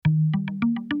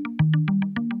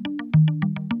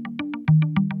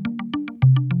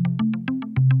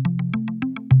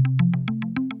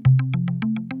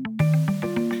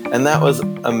And that was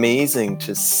amazing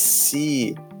to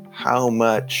see how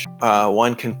much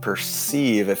one can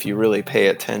perceive if you really pay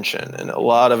attention. And a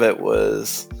lot of it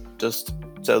was just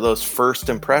those first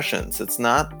impressions. It's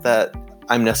not that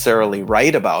I'm necessarily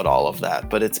right about all of that,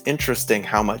 but it's interesting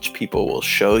how much people will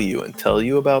show you and tell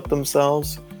you about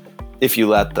themselves if you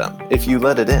let them, if you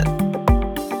let it in.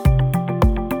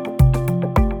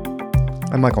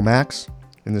 I'm Michael Max,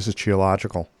 and this is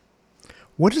Qi091.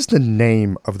 What is the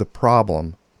name of the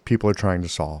problem people are trying to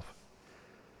solve?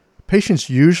 Patients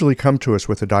usually come to us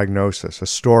with a diagnosis, a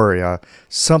story,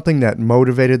 something that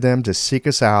motivated them to seek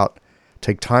us out,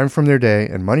 take time from their day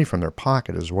and money from their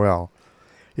pocket as well.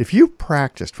 If you've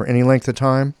practiced for any length of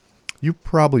time, you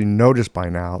probably noticed by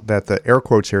now that the air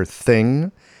quotes here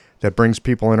thing that brings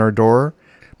people in our door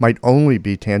might only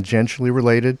be tangentially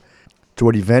related to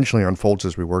what eventually unfolds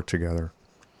as we work together.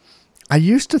 I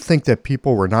used to think that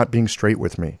people were not being straight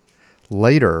with me.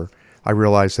 Later, I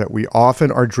realized that we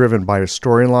often are driven by a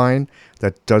storyline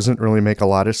that doesn't really make a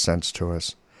lot of sense to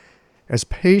us. As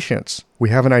patients, we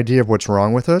have an idea of what's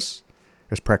wrong with us.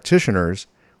 As practitioners,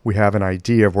 we have an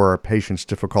idea of where our patients'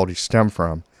 difficulties stem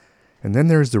from. And then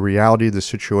there's the reality of the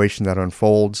situation that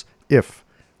unfolds if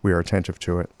we are attentive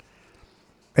to it.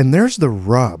 And there's the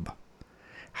rub.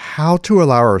 How to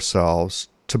allow ourselves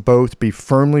to both be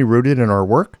firmly rooted in our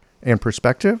work and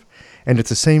perspective, and at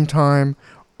the same time,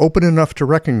 open enough to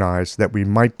recognize that we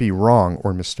might be wrong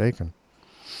or mistaken.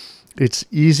 It's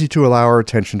easy to allow our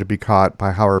attention to be caught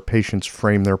by how our patients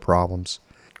frame their problems.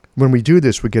 When we do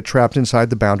this, we get trapped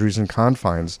inside the boundaries and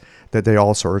confines that they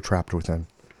also are trapped within.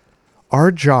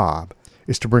 Our job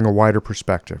is to bring a wider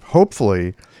perspective,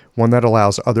 hopefully one that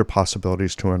allows other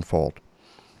possibilities to unfold.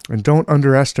 And don't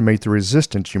underestimate the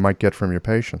resistance you might get from your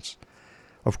patients.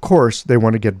 Of course, they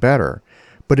want to get better,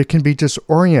 but it can be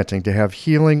disorienting to have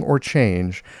healing or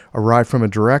change arrive from a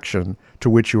direction to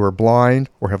which you are blind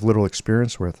or have little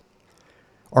experience with.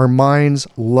 Our minds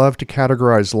love to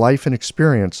categorize life and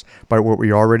experience by what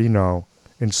we already know.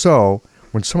 And so,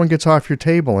 when someone gets off your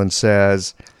table and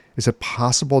says, "Is it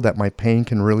possible that my pain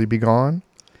can really be gone?"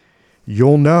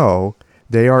 you'll know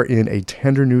they are in a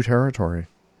tender new territory.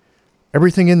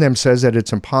 Everything in them says that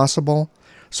it's impossible.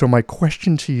 So my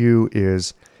question to you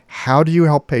is, how do you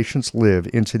help patients live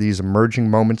into these emerging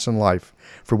moments in life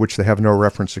for which they have no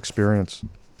reference experience?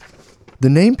 The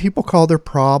name people call their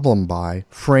problem by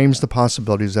frames the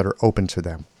possibilities that are open to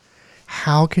them.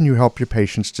 How can you help your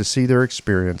patients to see their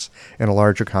experience in a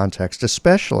larger context,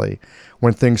 especially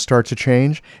when things start to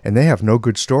change and they have no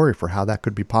good story for how that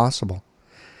could be possible?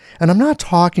 And I'm not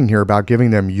talking here about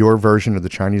giving them your version of the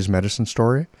Chinese medicine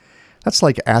story. That's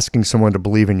like asking someone to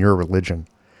believe in your religion.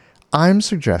 I'm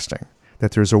suggesting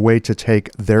that there's a way to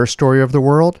take their story of the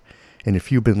world, and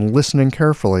if you've been listening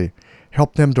carefully,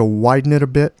 help them to widen it a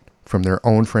bit from their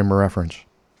own frame of reference.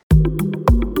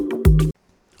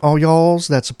 All y'alls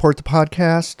that support the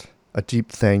podcast, a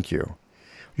deep thank you.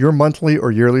 Your monthly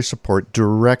or yearly support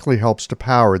directly helps to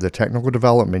power the technical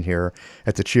development here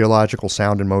at the Qi091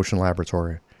 Sound and Motion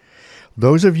Laboratory.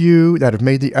 Those of you that have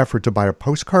made the effort to buy a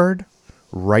postcard,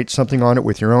 write something on it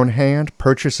with your own hand,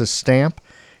 purchase a stamp,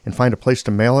 and find a place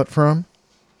to mail it from,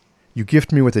 you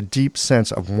gift me with a deep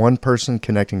sense of one person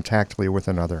connecting tactily with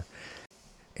another.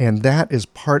 And that is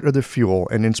part of the fuel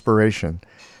and inspiration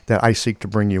that I seek to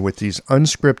bring you with these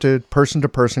unscripted,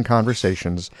 person-to-person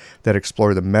conversations that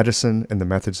explore the medicine and the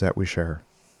methods that we share.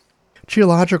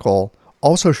 Qi091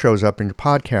 also shows up in your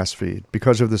podcast feed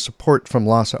because of the support from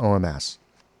LASA OMS.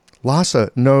 LASA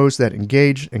knows that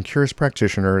engaged and curious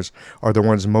practitioners are the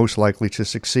ones most likely to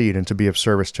succeed and to be of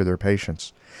service to their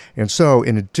patients. And so,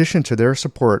 in addition to their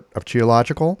support of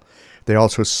Qi091, they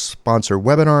also sponsor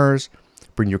webinars,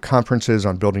 bring you conferences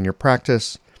on building your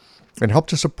practice, and help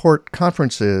to support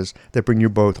conferences that bring you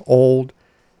both old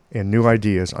and new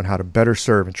ideas on how to better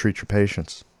serve and treat your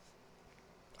patients.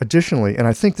 Additionally, and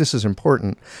I think this is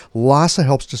important, LASA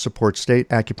helps to support state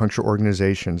acupuncture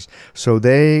organizations so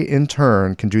they, in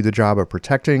turn, can do the job of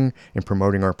protecting and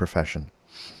promoting our profession.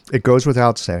 It goes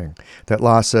without saying that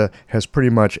LASA has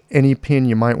pretty much any pin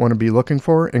you might want to be looking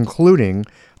for, including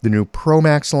the new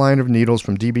ProMax line of needles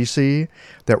from DBC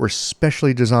that were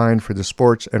specially designed for the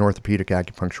sports and orthopedic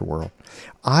acupuncture world.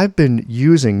 I've been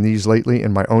using these lately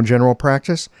in my own general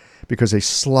practice because they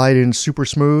slide in super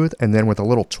smooth, and then with a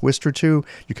little twist or two,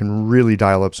 you can really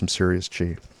dial up some serious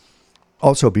chi.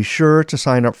 Also, be sure to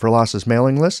sign up for LASA's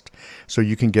mailing list so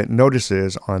you can get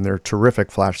notices on their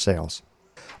terrific flash sales.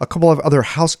 A couple of other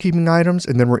housekeeping items,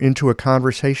 and then we're into a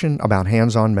conversation about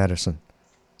hands-on medicine.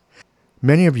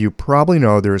 Many of you probably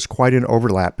know there is quite an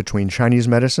overlap between Chinese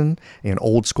medicine and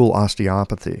old-school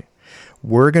osteopathy.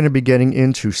 We're going to be getting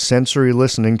into sensory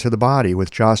listening to the body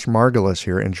with Josh Margolis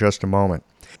here in just a moment.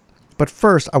 But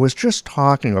first, I was just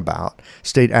talking about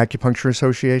state acupuncture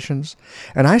associations,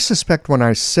 and I suspect when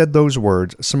I said those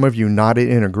words, some of you nodded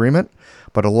in agreement,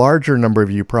 but a larger number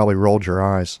of you probably rolled your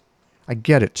eyes. I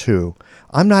get it too.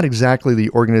 I'm not exactly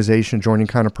the organization joining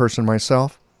kind of person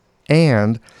myself,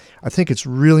 and I think it's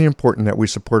really important that we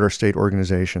support our state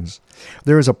organizations.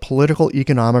 There is a political,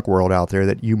 economic world out there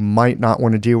that you might not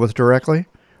want to deal with directly,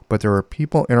 but there are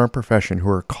people in our profession who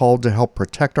are called to help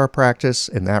protect our practice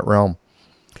in that realm.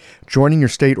 Joining your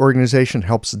state organization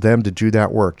helps them to do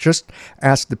that work. Just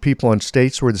ask the people in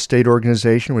states where the state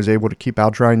organization was able to keep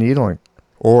out dry needling.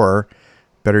 Or,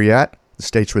 better yet, the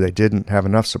states where they didn't have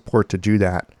enough support to do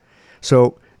that.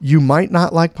 So you might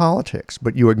not like politics,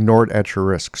 but you ignore it at your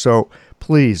risk. So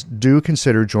please do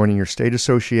consider joining your state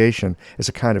association as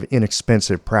a kind of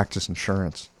inexpensive practice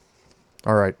insurance.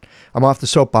 All right, I'm off the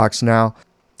soapbox now.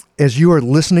 As you are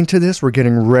listening to this, we're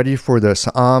getting ready for the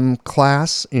Sa'am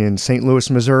class in St. Louis,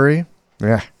 Missouri.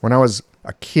 Yeah, when I was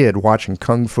a kid watching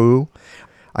Kung Fu,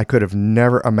 I could have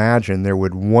never imagined there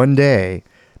would one day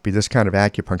be this kind of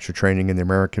acupuncture training in the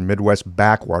American Midwest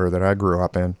backwater that I grew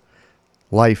up in.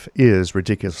 Life is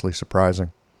ridiculously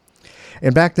surprising.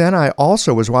 And back then, I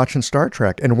also was watching Star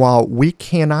Trek. And while we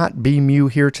cannot beam you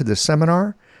here to the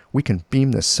seminar, we can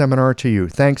beam the seminar to you.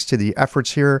 Thanks to the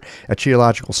efforts here at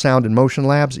Qi091 Sound and Motion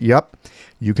Labs. Yep,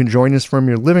 you can join us from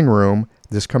your living room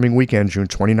this coming weekend, June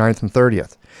 29th and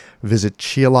 30th. Visit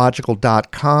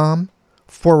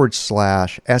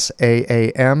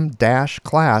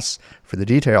Qi091.com/SAAM-class for the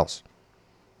details.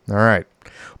 All right.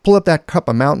 Pull up that cup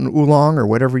of mountain oolong or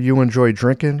whatever you enjoy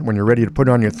drinking when you're ready to put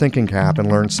on your thinking cap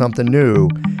and learn something new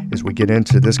as we get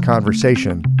into this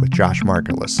conversation with Josh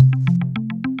Margolis.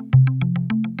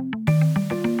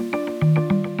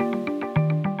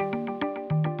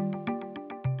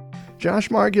 Josh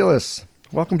Margolis,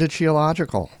 welcome to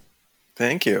Qi091.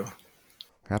 Thank you.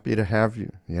 Happy to have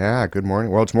you. Yeah, good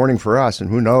morning. Well, it's morning for us, and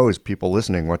who knows, people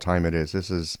listening, what time it is. This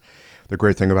is the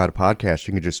great thing about a podcast.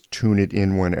 You can just tune it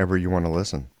in whenever you want to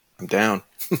listen. I'm down.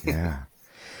 Yeah.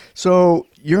 So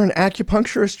you're an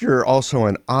acupuncturist. You're also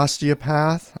an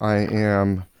osteopath. I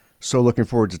am so looking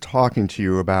forward to talking to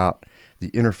you about the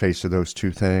interface of those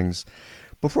two things.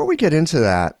 Before we get into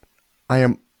that, I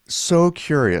am so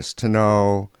curious to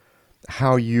know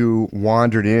how you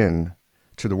wandered in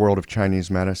to the world of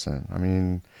Chinese medicine. I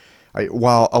mean,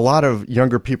 while a lot of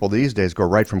younger people these days go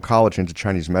right from college into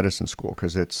Chinese medicine school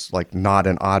because it's like not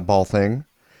an oddball thing,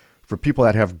 for people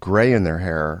that have gray in their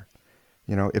hair,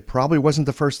 you know, it probably wasn't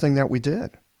the first thing that we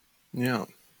did. Yeah.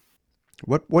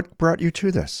 What brought you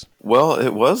to this? Well,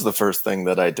 it was the first thing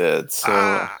that I did. So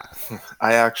I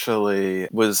actually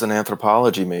was an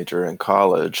anthropology major in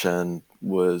college and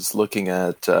was looking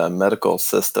at medical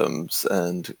systems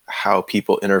and how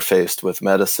people interfaced with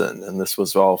medicine. And this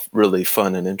was all really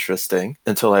fun and interesting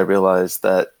until I realized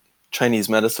that Chinese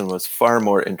medicine was far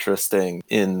more interesting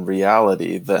in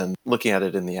reality than looking at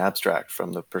it in the abstract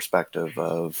from the perspective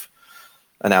of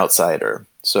an outsider.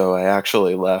 So I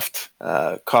actually left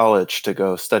college to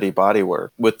go study bodywork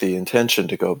with the intention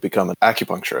to go become an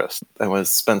acupuncturist. I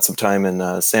spent some time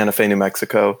in Santa Fe, New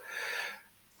Mexico,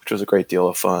 which was a great deal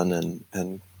of fun.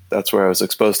 And that's where I was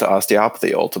exposed to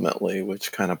osteopathy ultimately,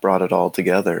 which kind of brought it all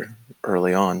together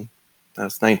early on. I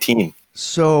was 19.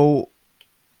 So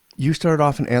you started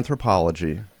off in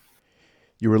anthropology.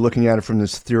 You were looking at it from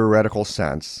this theoretical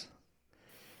sense.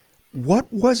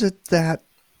 What was it that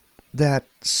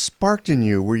sparked in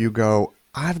you where you go,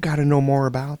 I've got to know more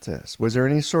about this? Was there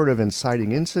any sort of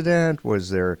inciting incident?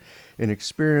 Was there an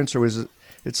experience, or was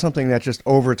it something that just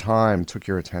over time took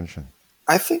your attention?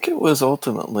 I think it was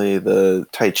ultimately the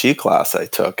Tai Chi class I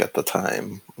took at the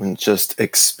time, and just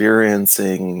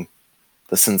experiencing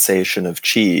the sensation of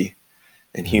Qi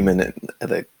and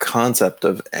the concept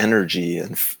of energy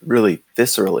and really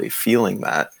viscerally feeling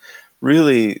that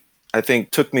really, I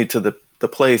think, took me to the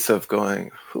place of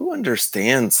going, who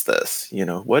understands this? You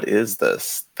know, what is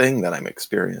this thing that I'm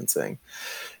experiencing?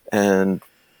 And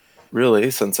really,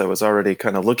 since I was already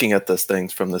kind of looking at this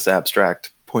things from this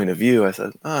abstract point of view, I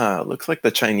said, looks like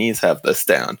the Chinese have this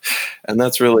down. And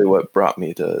that's really what brought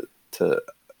me to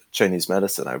Chinese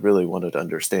medicine. I really wanted to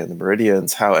understand the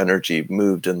meridians, how energy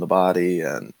moved in the body,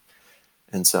 and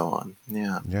so on.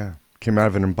 Yeah. Yeah. Came out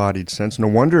of an embodied sense. No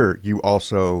wonder you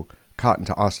also caught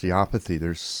into osteopathy.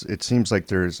 It seems like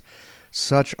there's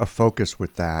such a focus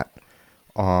with that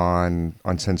on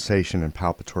sensation and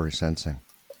palpatory sensing.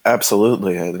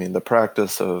 Absolutely. I mean, the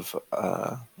practice of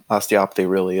osteopathy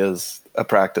really is a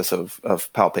practice of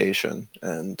palpation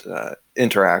and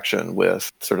interaction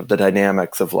with sort of the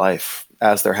dynamics of life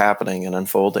as they're happening and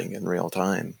unfolding in real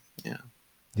time. Yeah.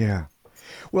 Yeah.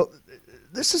 Well,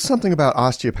 this is something about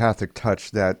osteopathic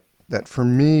touch that for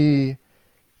me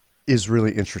is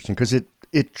really interesting because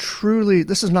it truly,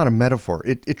 this is not a metaphor.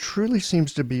 It truly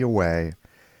seems to be a way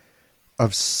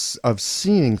of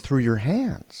seeing through your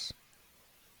hands,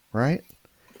 right?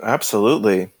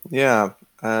 Absolutely. Yeah.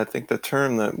 I think the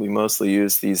term that we mostly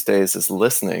use these days is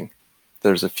listening.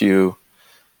 There's a few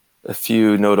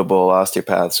notable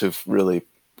osteopaths who've really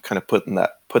kind of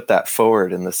put that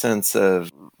forward in the sense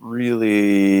of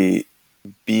really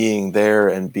being there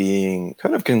and being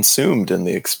kind of consumed in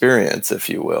the experience, if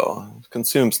you will.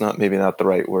 Consume's maybe not the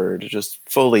right word, just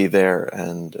fully there.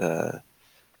 And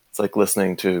it's like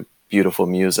listening to beautiful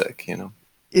music, you know?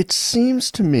 It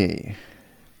seems to me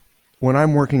when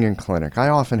I'm working in clinic, I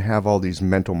often have all these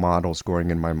mental models going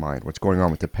in my mind. What's going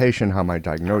on with the patient? How am I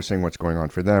diagnosing? What's going on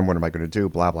for them? What am I going to do?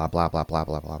 Blah, blah, blah, blah, blah,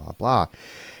 blah, blah, blah, blah.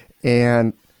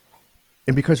 And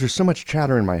because there's so much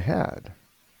chatter in my head,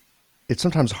 it's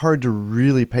sometimes hard to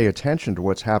really pay attention to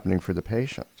what's happening for the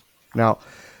patient. Now,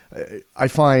 I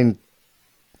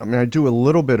do a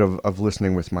little bit of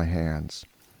listening with my hands,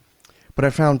 but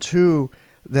I found too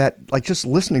that like just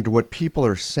listening to what people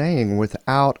are saying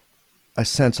without a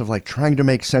sense of like trying to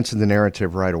make sense of the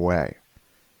narrative right away,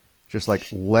 just like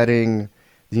letting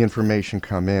the information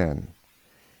come in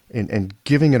and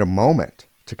giving it a moment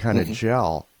to kind of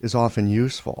gel is often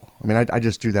useful. I mean, I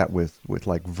just do that with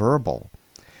like verbal.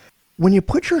 When you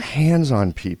put your hands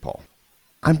on people,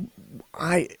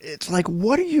 it's like,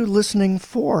 what are you listening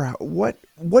for? What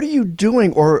are you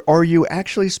doing? Or are you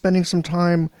actually spending some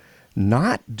time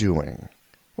not doing?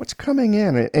 What's coming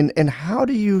in? And how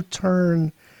do you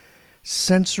turn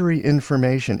sensory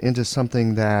information into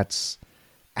something that's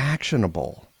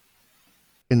actionable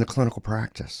in the clinical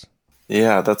practice?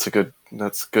 Yeah, that's a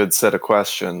good set of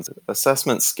questions.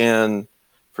 Assessment scan,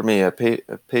 for me, a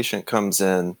patient comes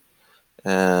in,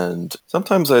 and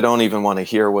sometimes I don't even want to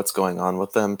hear what's going on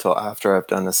with them till after I've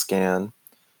done a scan,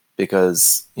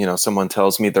 because, someone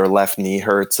tells me their left knee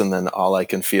hurts and then all I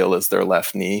can feel is their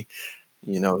left knee.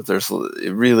 There's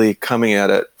really coming at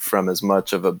it from as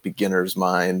much of a beginner's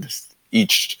mind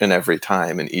each and every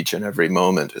time and each and every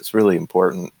moment is really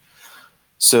important.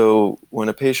 So when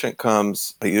a patient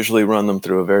comes, I usually run them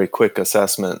through a very quick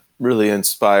assessment, really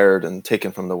inspired and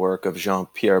taken from the work of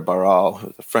Jean-Pierre Barral,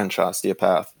 who's a French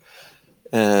osteopath.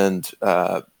 And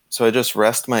so I just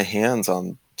rest my hands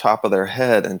on top of their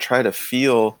head and try to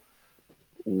feel,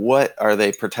 what are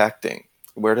they protecting?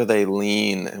 Where do they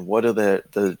lean? And what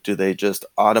do they just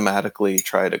automatically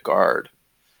try to guard?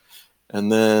 And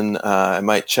then I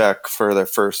might check for their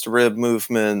first rib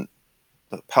movement,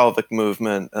 the pelvic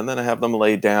movement, and then I have them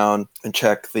lay down and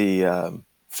check the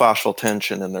fascial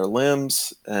tension in their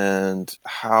limbs and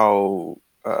how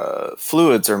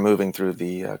fluids are moving through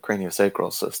the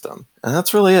craniosacral system. And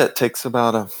that's really it. It takes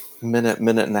about a minute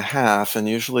and a half, and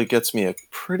usually gets me a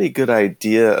pretty good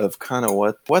idea of kind of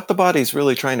what the body's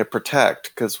really trying to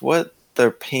protect, because what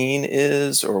their pain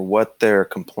is or what their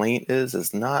complaint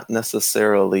is not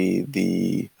necessarily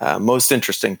the most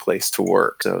interesting place to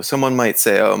work. So someone might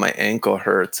say, oh, my ankle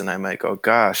hurts, and I might go,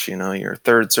 gosh, your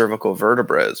third cervical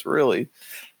vertebra is really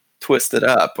twisted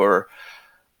up, or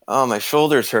oh, my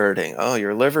shoulder's hurting. Oh,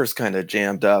 your liver's kind of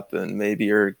jammed up, and maybe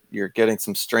you're getting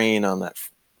some strain on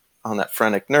that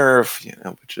phrenic nerve,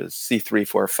 which is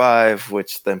C345,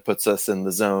 which then puts us in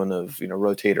the zone of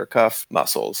rotator cuff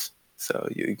muscles. So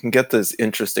you can get those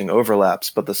interesting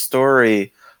overlaps, but the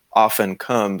story often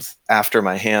comes after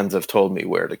my hands have told me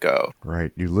where to go.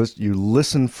 Right. You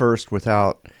listen first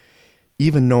without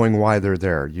even knowing why they're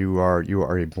there. You are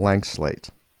a blank slate.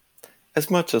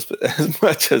 As much as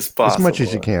possible. As much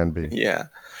as you can be. Yeah.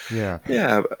 Yeah.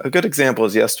 Yeah. A good example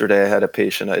is yesterday I had a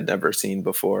patient I'd never seen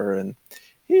before, and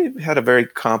he had a very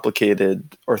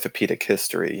complicated orthopedic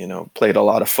history, played a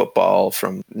lot of football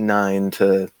from 9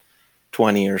 to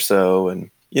 20 or so. And,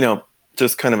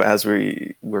 just kind of as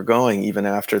we were going, even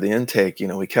after the intake,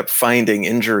 we kept finding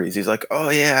injuries. He's like, oh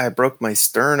yeah, I broke my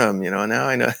sternum, now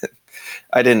I know.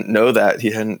 I didn't know that.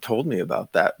 He hadn't told me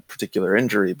about that particular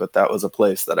injury, but that was a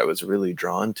place that I was really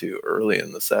drawn to early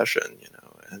in the session,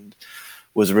 and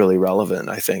was really relevant,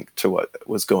 I think, to what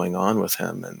was going on with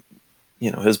him. And,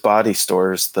 his body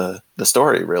stores the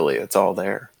story, really. It's all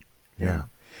there. Yeah.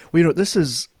 Well, this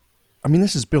is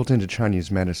built into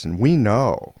Chinese medicine. We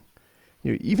know,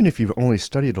 even if you've only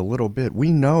studied a little bit,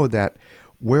 we know that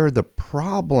where the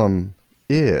problem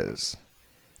is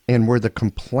and where the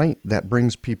complaint that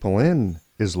brings people in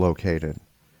is located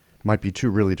might be two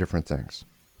really different things.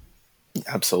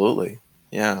 Absolutely.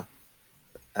 Yeah.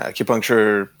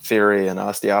 acupuncture theory and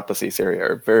osteopathy theory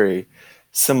are very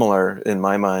similar in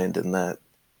my mind in that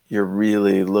you're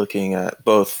really looking at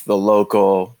both the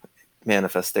local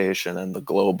manifestation and the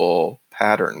global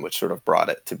pattern, which sort of brought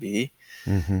it to be.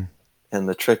 Mm-hmm. And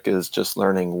the trick is just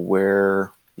learning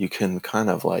where you can kind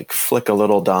of like flick a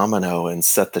little domino and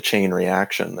set the chain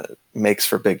reaction that makes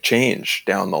for big change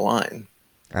down the line.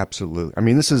 Absolutely. I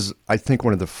mean, this is, I think,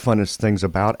 one of the funnest things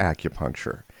about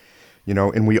acupuncture.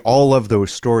 And we all love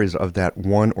those stories of that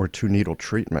 1 or 2 needle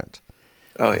treatment.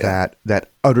 Oh, yeah. That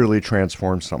utterly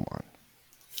transforms someone.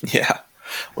 Yeah.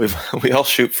 We all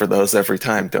shoot for those every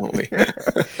time, don't we?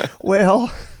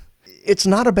 Well, it's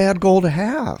not a bad goal to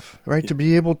have, right? To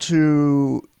be able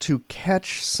to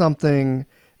catch something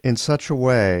in such a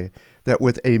way that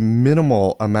with a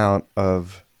minimal amount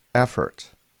of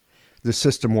effort, the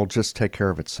system will just take care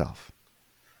of itself.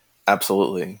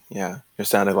 Absolutely. Yeah. You're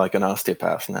sounding like an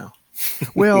osteopath now.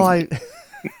 Well, I'm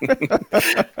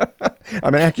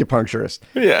an acupuncturist.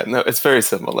 Yeah, no, it's very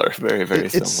similar. Very, very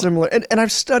similar. It's similar. And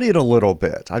I've studied a little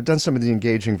bit. I've done some of the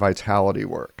engaging vitality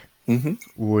work, mm-hmm.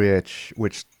 which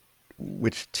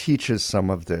teaches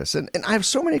some of this. And I have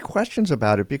so many questions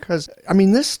about it because, I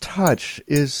mean, this touch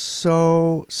is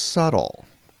so subtle.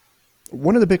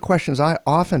 One of the big questions I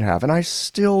often have, and I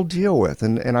still deal with,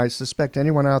 and I suspect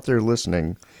anyone out there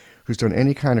listening who's done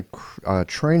any kind of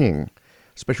training,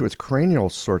 especially with cranial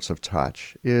sorts of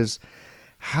touch, is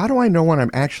how do I know when I'm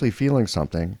actually feeling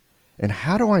something? And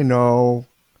how do I know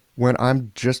when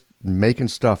I'm just making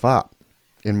stuff up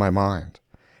in my mind?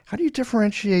 How do you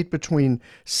differentiate between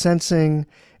sensing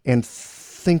and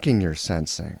thinking you're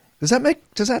sensing? Does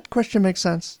that question make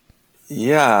sense?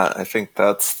 Yeah, I think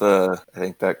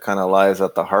that kind of lies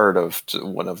at the heart of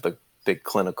one of the big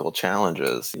clinical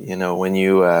challenges. When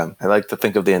I like to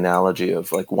think of the analogy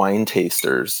of like wine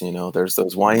tasters. There's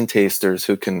those wine tasters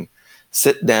who can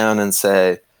sit down and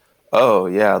say, oh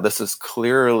yeah, this is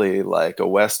clearly like a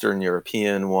Western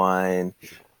European wine.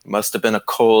 Must have been a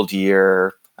cold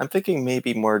year. I'm thinking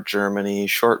maybe more Germany,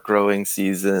 short growing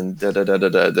season, da da da da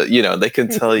da. They can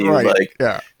tell you right.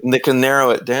 Yeah. And they can narrow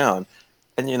it down.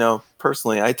 And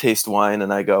personally, I taste wine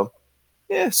and I go,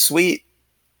 yeah, sweet,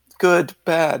 good,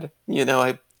 bad.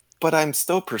 But I'm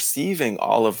still perceiving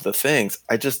all of the things.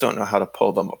 I just don't know how to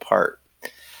pull them apart.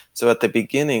 So at the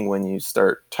beginning, when you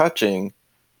start touching,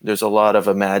 there's a lot of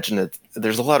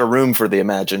room for the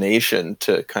imagination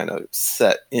to kind of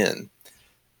set in.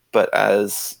 But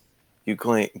as you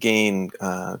gain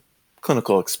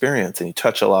clinical experience and you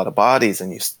touch a lot of bodies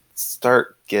and you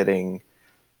start getting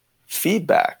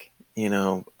feedback,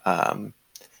 you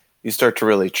start to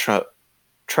really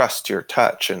trust your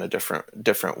touch in a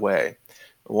different way.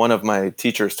 One of my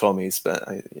teachers told me,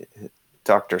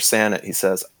 Dr. Sannett, he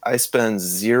says, I spend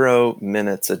 0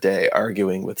 minutes a day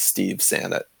arguing with Steve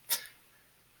Sannett.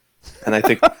 And I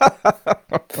think,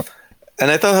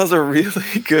 and I thought that was a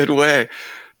really good way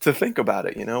to think about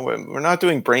it. We're not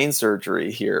doing brain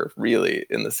surgery here, really,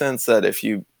 in the sense that if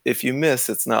you miss,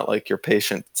 it's not like your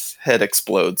patient's head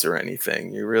explodes or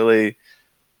anything. You really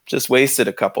just wasted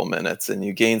a couple minutes and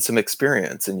you gain some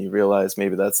experience and you realize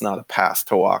maybe that's not a path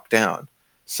to walk down.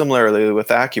 Similarly with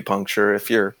acupuncture, if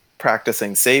you're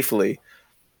practicing safely,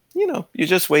 you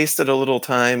just wasted a little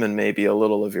time and maybe a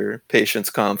little of your patient's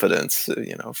confidence,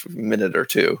 for a minute or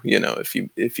two,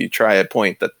 if you try a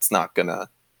point that's not going to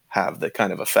have the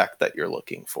kind of effect that you're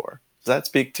looking for. Does that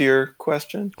speak to your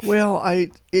question? Well, I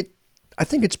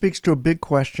think it speaks to a big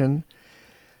question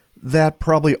that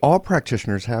probably all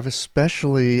practitioners have,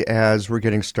 especially as we're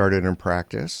getting started in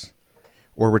practice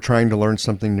or we're trying to learn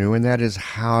something new, and that is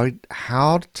how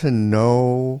to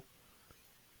know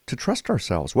to trust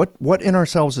ourselves. What in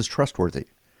ourselves is trustworthy?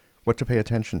 What to pay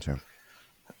attention to?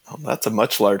 Oh, that's a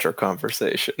much larger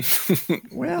conversation.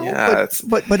 Well, yeah,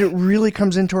 but it really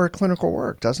comes into our clinical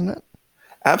work, doesn't it?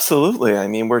 Absolutely. I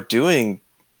mean, we're doing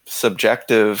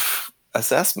subjective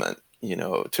assessment,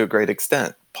 to a great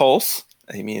extent. Pulse,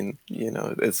 I mean,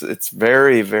 it's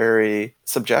very, very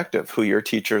subjective who your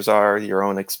teachers are, your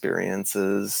own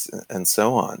experiences, and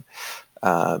so on.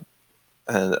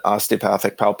 And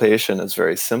osteopathic palpation is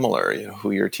very similar,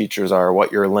 who your teachers are,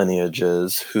 what your lineage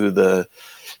is, who the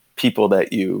people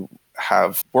that you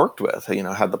have worked with,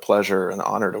 had the pleasure and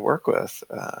honor to work with.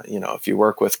 If you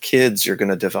work with kids, you're going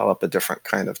to develop a different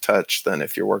kind of touch than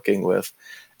if you're working with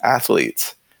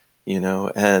athletes,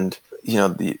 and,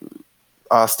 the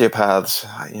osteopaths,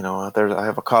 I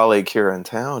have a colleague here in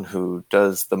town who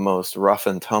does the most rough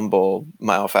and tumble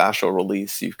myofascial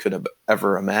release you could have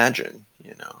ever imagine,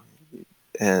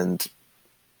 and,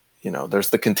 there's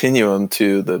the continuum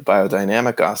to the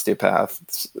biodynamic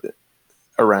osteopaths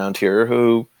around here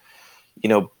who,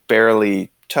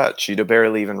 barely touch. You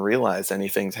barely even realize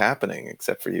anything's happening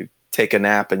except for you take a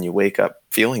nap and you wake up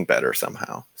feeling better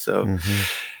somehow. So,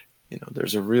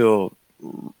 there's a real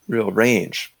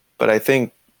range. But I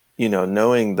think,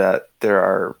 knowing that there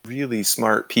are really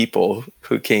smart people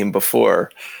who came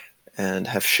before and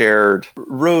have shared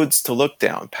roads to look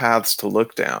down, paths to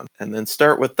look down, and then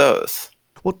start with those.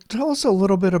 Well, tell us a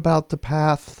little bit about the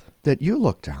path that you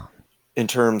look down. In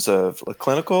terms of a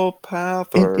clinical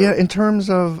path? In terms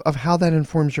of how that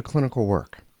informs your clinical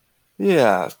work.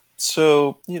 Yeah.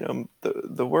 So,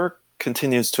 the work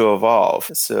continues to evolve.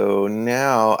 So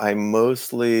now I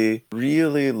mostly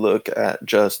really look at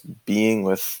just being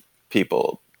with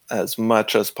people as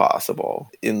much as possible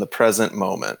in the present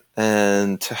moment,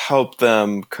 and to help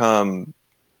them come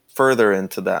further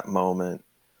into that moment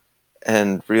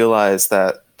and realize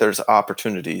that there's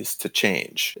opportunities to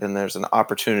change and there's an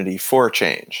opportunity for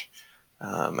change.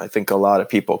 I think a lot of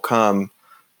people come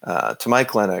to my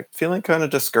clinic feeling kind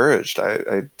of discouraged.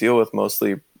 I deal with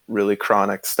mostly really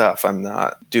chronic stuff. I'm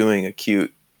not doing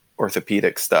acute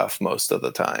orthopedic stuff most of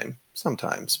the time,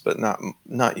 sometimes, but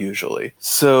not usually.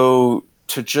 So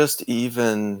to just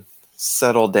even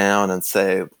settle down and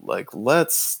say, like,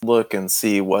 let's look and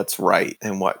see what's right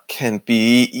and what can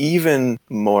be even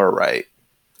more right.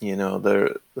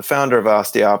 The founder of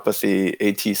osteopathy,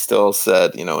 A.T. Still,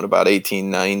 said, in about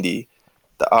 1890,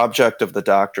 the object of the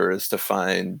doctor is to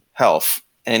find health.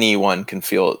 Anyone can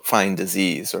find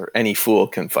disease, or any fool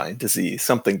can find disease,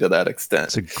 something to that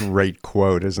extent. It's a great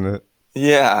quote, isn't it?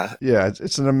 Yeah. Yeah,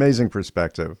 it's an amazing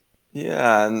perspective.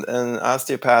 Yeah, and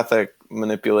osteopathic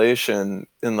manipulation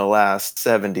in the last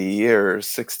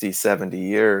 60, 70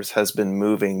 years has been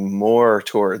moving more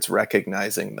towards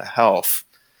recognizing the health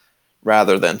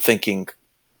rather than thinking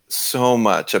so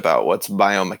much about what's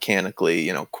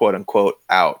biomechanically, quote unquote,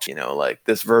 out, like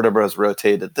this vertebra is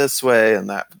rotated this way and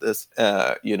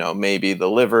maybe the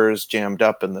liver's jammed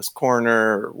up in this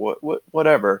corner, or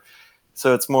whatever.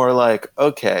 So it's more like,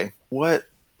 okay, what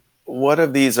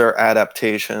of these are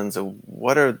adaptations?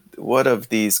 What of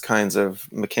these kinds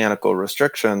of mechanical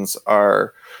restrictions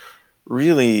are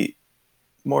really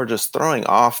more just throwing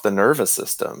off the nervous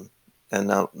system and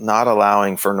not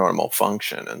allowing for normal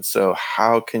function? And so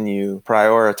how can you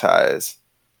prioritize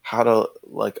how to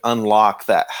unlock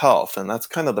that health? And that's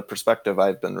kind of the perspective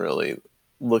I've been really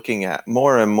looking at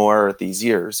more and more these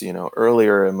years.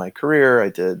 Earlier in my career, I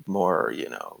did more,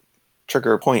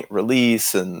 trigger point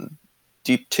release and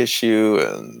deep tissue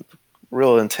and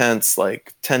real intense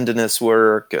tendinous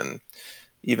work and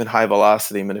even high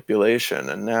velocity manipulation.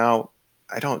 And now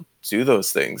I don't do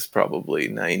those things probably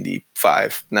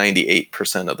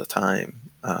 98% of the time.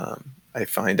 I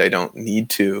find I don't need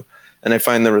to. And I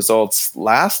find the results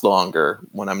last longer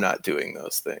when I'm not doing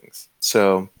those things.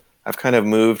 So I've kind of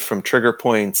moved from trigger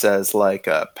points as like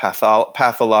a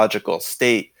pathological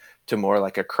state to more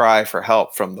like a cry for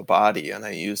help from the body. And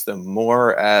I use them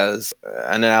more as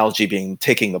an analogy being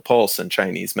taking the pulse in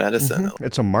Chinese medicine. Mm-hmm.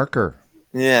 It's a marker.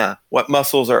 Yeah. What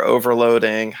muscles are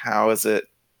overloading? How is it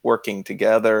working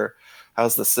together?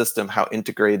 How's the system? How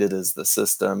integrated is the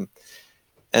system?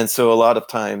 And so a lot of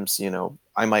times,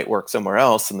 I might work somewhere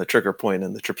else and the trigger point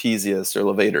in the trapezius or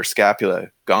levator scapula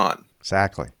gone.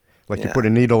 Exactly. You put a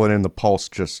needle in and the pulse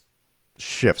just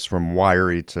shifts from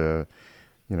wiry to,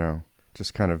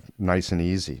 just kind of nice and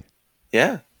easy.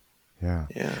 Yeah. Yeah.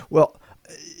 Yeah. Well,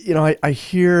 I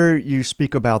hear you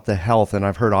speak about the health, and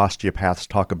I've heard osteopaths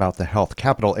talk about the health,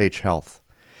 capital H health.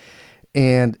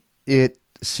 And it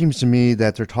seems to me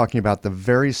that they're talking about the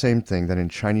very same thing that in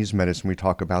Chinese medicine we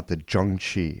talk about the zheng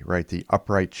qi, right? The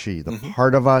upright qi, the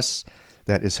part of us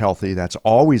that is healthy, that's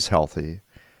always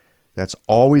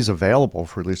available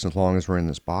for at least as long as we're in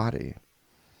this body.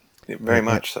 Very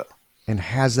much so. And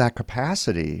has that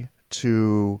capacity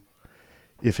to,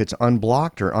 if it's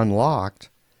unblocked or unlocked,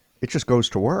 it just goes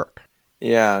to work.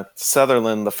 Yeah.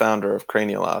 Sutherland, the founder of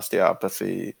cranial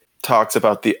osteopathy, talks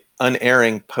about the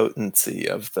unerring potency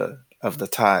of the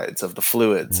tides, of the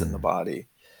fluids in the body.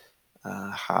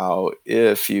 How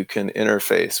if you can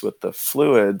interface with the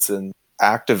fluids and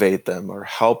activate them or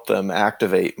help them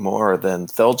activate more, then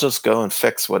they'll just go and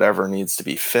fix whatever needs to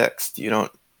be fixed. You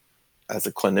don't, as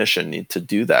a clinician, need to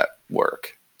do that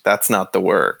work. That's not the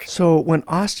work. So when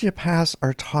osteopaths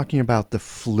are talking about the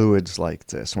fluids like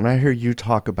this, when I hear you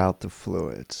talk about the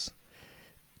fluids,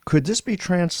 could this be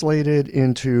translated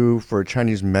into, for a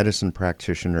Chinese medicine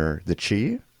practitioner, the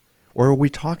qi? Or are we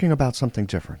talking about something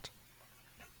different?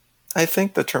 I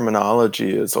think the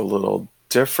terminology is a little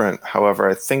different. However,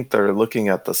 I think they're looking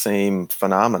at the same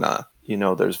phenomena.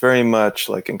 There's very much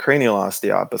like in cranial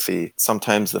osteopathy,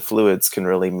 sometimes the fluids can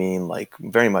really mean like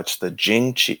very much the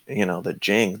jing, the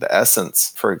jing, the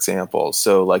essence, for example.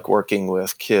 So like working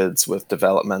with kids with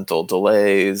developmental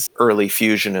delays, early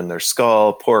fusion in their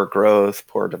skull, poor growth,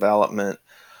 poor development.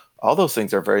 All those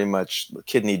things are very much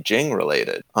kidney jing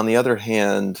related. On the other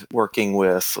hand, working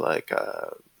with like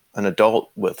an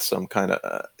adult with some kind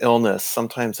of illness,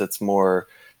 sometimes it's more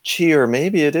qi, or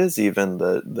maybe it is even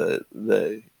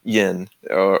the yin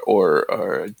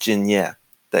or jin ye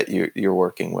that you're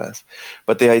working with.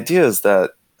 But the idea is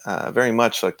that very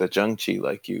much like the zheng qi,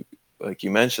 like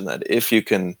you mentioned, that if you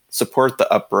can support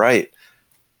the upright,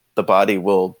 the body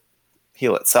will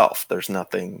heal itself. There's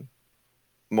nothing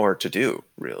more to do,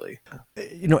 really.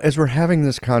 As we're having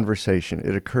this conversation,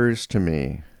 it occurs to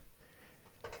me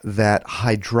that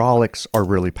hydraulics are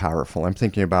really powerful. I'm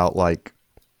thinking about like,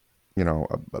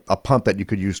 a pump that you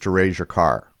could use to raise your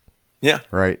car. Yeah.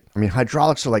 Right. I mean,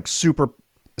 hydraulics are like super,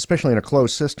 especially in a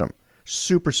closed system,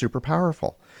 super, super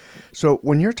powerful. So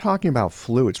when you're talking about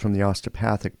fluids from the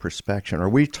osteopathic perspective, are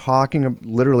we talking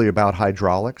literally about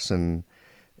hydraulics and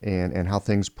how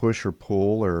things push or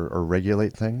pull or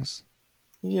regulate things?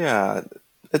 Yeah,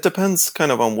 it depends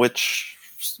kind of on which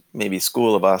maybe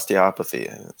school of osteopathy.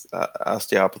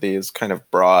 Osteopathy is kind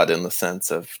of broad in the sense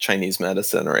of Chinese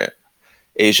medicine or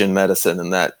Asian medicine,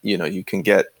 in that, you can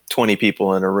get 20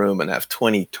 people in a room and have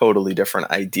 20 totally different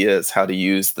ideas how to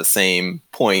use the same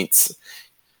points,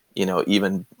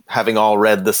 even having all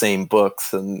read the same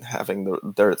books and having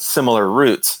their similar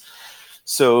roots.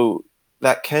 So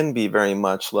that can be very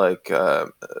much like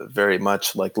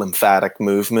lymphatic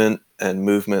movement and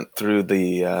movement through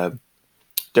the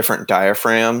different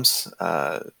diaphragms,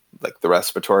 like the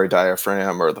respiratory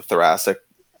diaphragm or the thoracic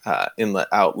inlet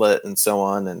outlet and so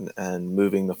on, and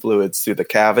moving the fluids through the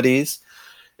cavities.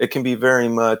 It can be very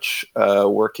much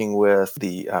working with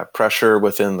the pressure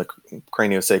within the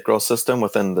craniosacral system,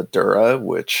 within the dura,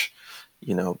 which,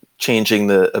 changing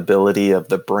the ability of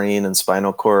the brain and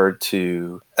spinal cord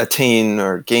to attain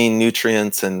or gain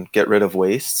nutrients and get rid of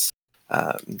wastes.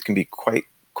 It can be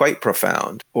quite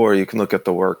profound. Or you can look at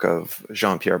the work of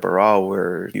Jean-Pierre Barral,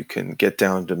 where you can get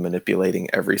down to manipulating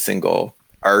every single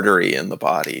artery in the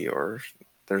body, or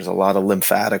there's a lot of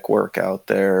lymphatic work out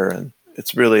there, and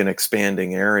it's really an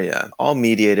expanding area, all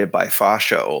mediated by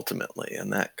fascia ultimately.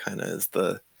 And that kind of is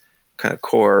the kind of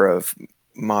core of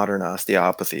modern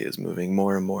osteopathy, is moving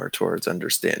more and more towards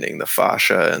understanding the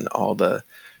fascia and all the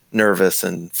nervous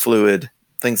and fluid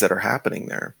things that are happening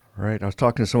there. Right. I was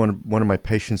talking to one of my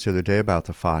patients the other day about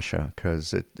the fascia,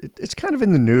 because it's kind of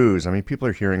in the news. I mean, people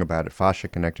are hearing about it, fascia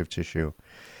connective tissue.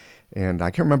 And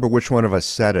I can't remember which one of us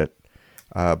said it,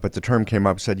 but the term came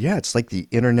up and said, yeah, it's like the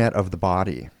internet of the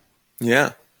body.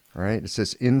 Yeah. Right? It's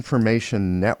this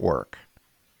information network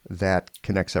that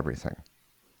connects everything.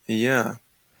 Yeah.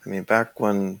 I mean, back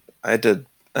when I did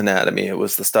anatomy, it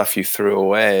was the stuff you threw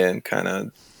away and kind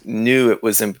of knew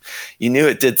you knew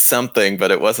it did something,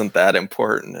 but it wasn't that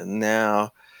important. And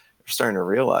now we're starting to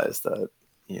realize that,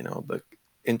 the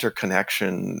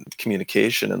interconnection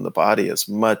communication in the body is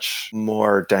much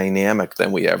more dynamic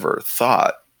than we ever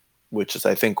thought, which is,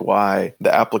 I think, why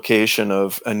the application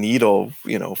of a needle,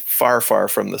 far, far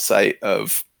from the site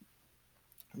of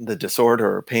the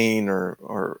disorder or pain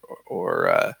or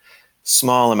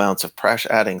small amounts of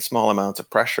pressure, adding small amounts of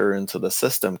pressure into the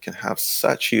system, can have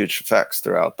such huge effects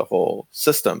throughout the whole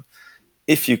system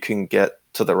if you can get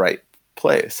to the right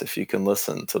place, if you can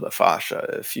listen to the fascia,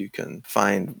 if you can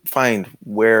find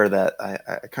where that, I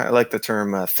kind of like the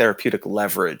term therapeutic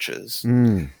leverage is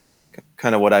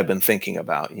kind of what I've been thinking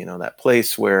about, that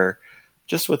place where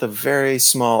just with a very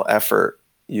small effort,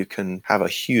 you can have a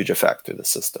huge effect through the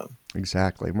system.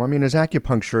 Exactly. Well, I mean, as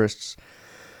acupuncturists,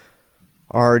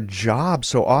 our job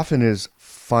so often is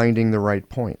finding the right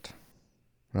point,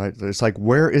 right? It's like,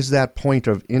 where is that point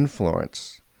of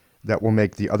influence that will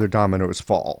make the other dominoes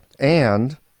fall?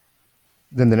 And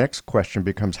then the next question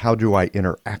becomes, how do I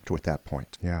interact with that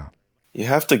point? Yeah. You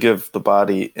have to give the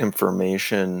body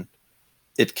information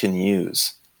it can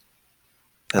use.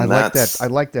 And I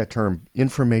like that term,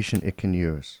 information it can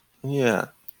use. Yeah.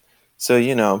 So,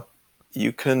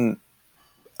 you can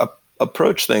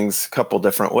approach things a couple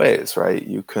different ways, right?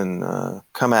 You can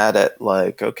come at it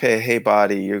like, okay, hey,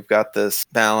 body, you've got this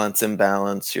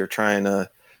imbalance. You're trying to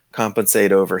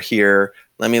compensate over here.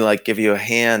 Let me give you a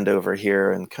hand over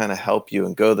here and kind of help you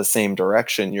and go the same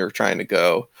direction you're trying to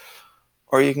go.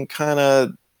 Or you can kind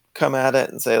of come at it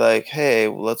and say hey,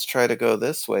 let's try to go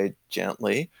this way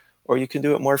gently. Or you can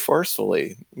do it more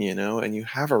forcefully, and you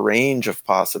have a range of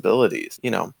possibilities.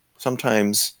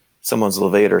 Sometimes someone's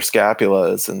levator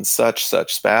scapula is in such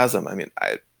spasm. I mean,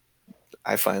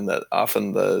 I find that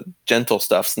often the gentle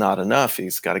stuff's not enough.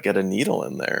 He's got to get a needle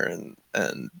in there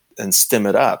and stim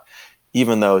it up,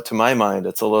 even though to my mind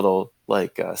it's a little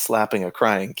like slapping a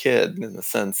crying kid, in the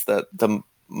sense that the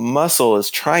muscle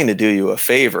is trying to do you a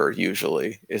favor.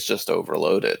 Usually, it's just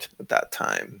overloaded at that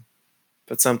time.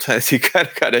 But sometimes you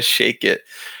gotta shake it.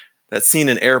 That scene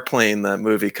in Airplane, that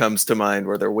movie, comes to mind,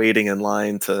 where they're waiting in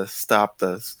line to stop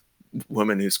the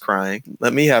woman who's crying.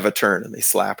 Let me have a turn, and they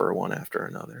slap her one after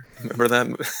another. Remember that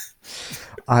movie?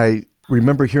 I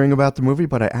remember hearing about the movie,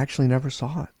 but I actually never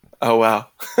saw it. Oh, wow.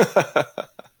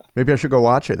 Maybe I should go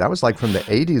watch it. That was like from the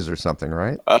 80s or something,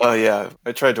 right? Oh, yeah.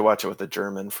 I tried to watch it with a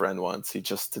German friend once. He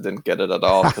just didn't get it at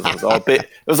all, because it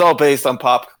was all based on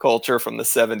pop culture from the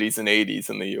 70s and 80s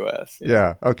in the U.S.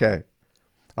 Yeah, okay.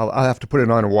 I'll have to put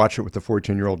it on and watch it with the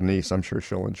 14-year-old niece. I'm sure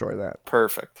she'll enjoy that.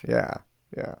 Perfect. Yeah.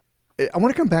 I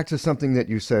want to come back to something that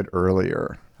you said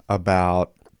earlier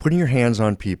about putting your hands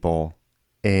on people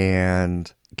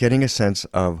and getting a sense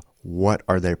of what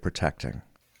are they protecting.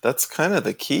 That's kind of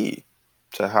the key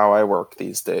to how I work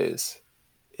these days.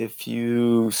 If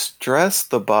you stress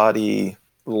the body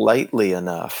lightly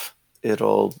enough,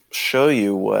 it'll show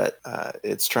you what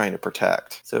it's trying to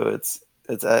protect. So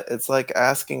it's like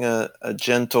asking a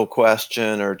gentle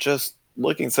question, or just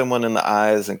looking someone in the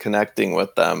eyes and connecting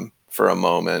with them for a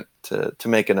moment, to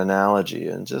make an analogy,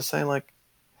 and just saying like,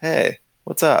 hey,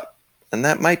 what's up? And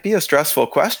that might be a stressful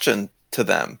question to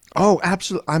them. Oh,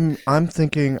 absolutely. I'm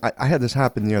thinking, I had this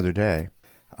happen the other day.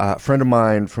 A friend of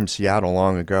mine from Seattle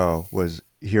long ago was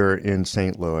here in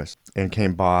St. Louis and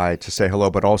came by to say hello,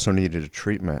 but also needed a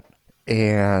treatment.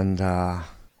 And I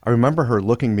remember her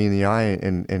looking me in the eye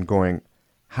and going,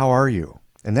 how are you?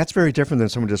 And that's very different than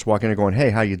someone just walking in and going,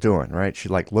 hey, how you doing, right? She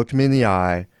looked me in the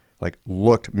eye.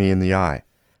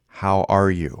 How are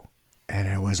you? And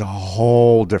it was a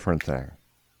whole different thing.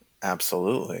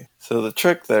 Absolutely. So the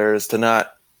trick there is to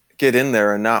not get in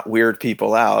there and not weird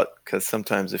people out, because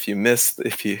sometimes if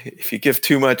you give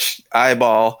too much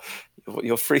eyeball,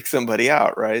 you'll freak somebody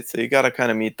out, right? So you got to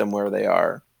kind of meet them where they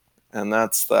are. And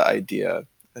that's the idea.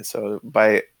 And so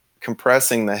by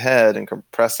compressing the head and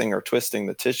compressing or twisting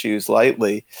the tissues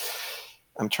lightly,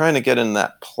 I'm trying to get in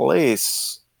that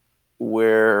place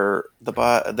where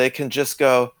they can just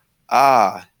go,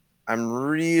 I'm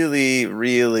really,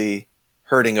 really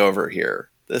hurting over here.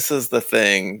 This is the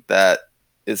thing that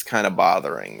is kind of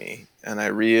bothering me. And I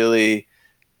really,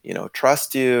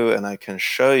 trust you, and I can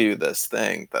show you this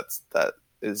thing that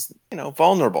is,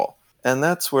 vulnerable. And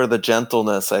that's where the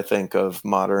gentleness, I think, of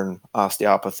modern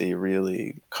osteopathy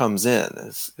really comes in,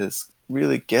 is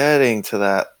really getting to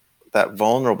that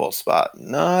vulnerable spot.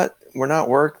 We're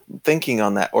not thinking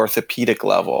on that orthopedic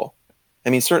level. I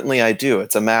mean, certainly I do.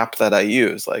 It's a map that I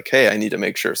use. Like, hey, I need to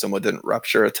make sure someone didn't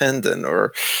rupture a tendon,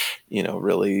 or,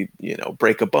 really,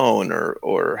 break a bone,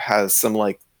 or has some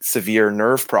like severe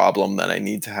nerve problem that I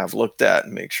need to have looked at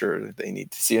and make sure that they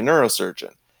need to see a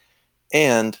neurosurgeon.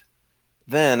 And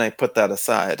then I put that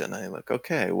aside and I look,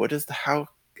 okay,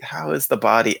 how is the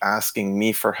body asking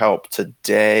me for help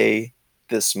today,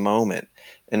 this moment?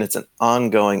 And it's an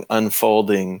ongoing,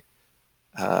 unfolding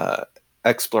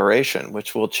exploration,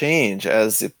 which will change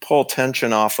as you pull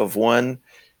tension off of one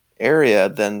area.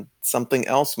 Then something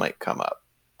else might come up,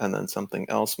 and then something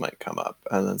else might come up,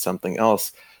 and then something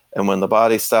else. And when the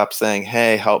body stops saying,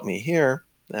 hey, help me here,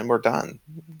 then we're done.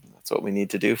 That's what we need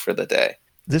to do for the day.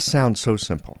 This sounds so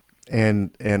simple.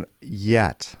 And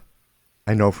yet,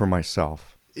 I know for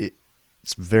myself,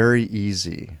 it's very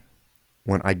easy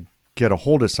when I get a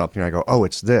hold of something, I go, oh,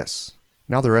 it's this.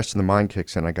 Now the rest of the mind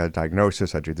kicks in. I got a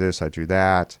diagnosis. I do this. I do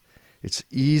that. It's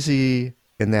easy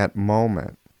in that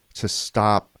moment to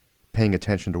stop paying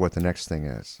attention to what the next thing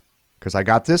is, because I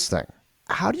got this thing.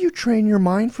 How do you train your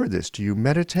mind for this? Do you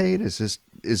meditate? Is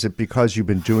it because you've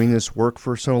been doing this work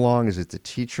for so long? Is it the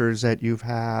teachers that you've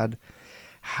had?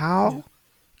 How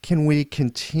can we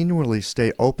continually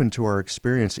stay open to our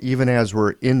experience, even as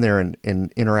we're in there and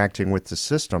interacting with the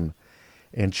system,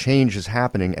 and change is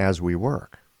happening as we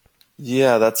work?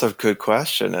 Yeah, that's a good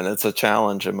question. And it's a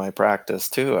challenge in my practice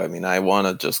too. I mean, I want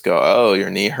to just go, oh, your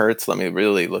knee hurts. Let me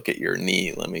really look at your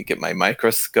knee. Let me get my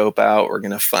microscope out. We're going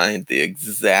to find the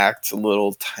exact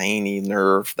little tiny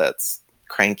nerve that's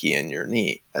cranky in your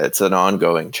knee. It's an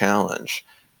ongoing challenge.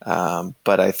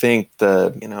 But I think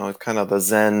kind of the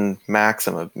Zen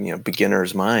maxim of,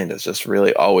 beginner's mind is just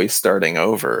really always starting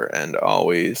over and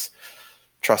always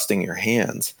trusting your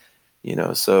hands.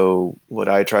 So what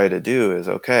I try to do is,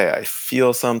 okay, I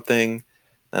feel something,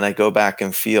 then I go back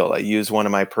and feel. I use one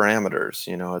of my parameters.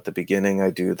 At the beginning,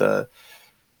 I do the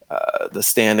the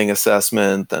standing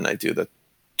assessment, then I do the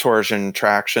torsion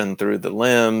traction through the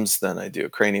limbs, then I do a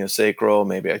craniosacral,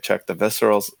 maybe I check the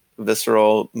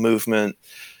visceral movement,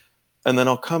 and then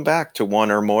I'll come back to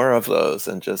one or more of those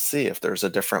and just see if there's a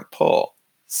different pull.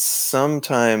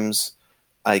 Sometimes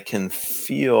I can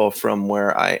feel from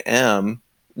where I am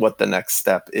what the next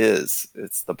step is.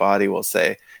 It's the body will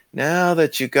say, now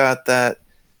that you got that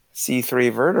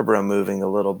C3 vertebra moving a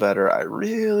little better, I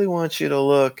really want you to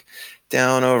look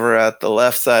down over at the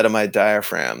left side of my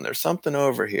diaphragm. There's something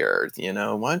over here,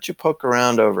 why don't you poke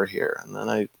around over here? And then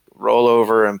I roll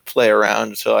over and play around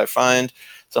until I find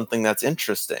something that's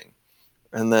interesting.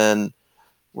 And then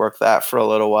work that for a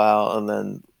little while and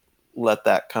then let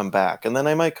that come back. And then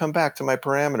I might come back to my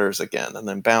parameters again and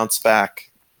then bounce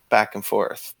back and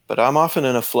forth. But I'm often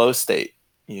in a flow state,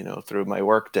 through my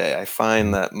work day. I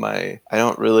find that I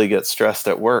don't really get stressed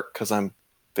at work because I'm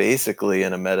basically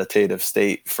in a meditative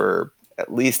state for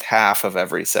at least half of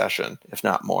every session, if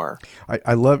not more.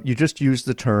 I love, you just used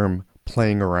the term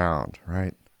playing around,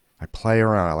 right? I play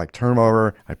around. I like turn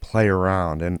over, I play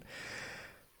around. And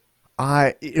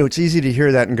it's easy to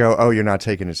hear that and go, oh, you're not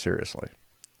taking it seriously.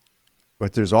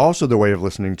 But there's also the way of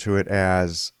listening to it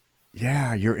as,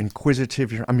 yeah, you're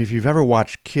inquisitive. If you've ever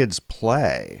watched kids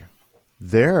play,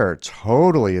 they're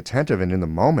totally attentive and in the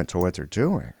moment to what they're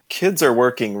doing. Kids are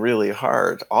working really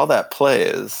hard. All that play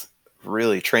is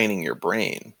really training your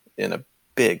brain in a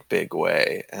big, big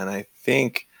way. And I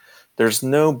think there's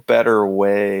no better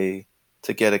way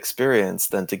to get experience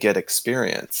than to get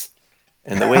experience.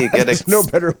 And the way you get there's no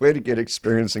better way to get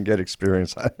experience than get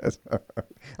experience.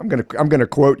 I'm gonna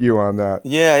quote you on that.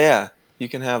 Yeah, you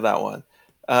can have that one.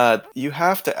 You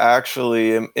have to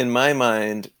actually, in my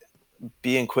mind,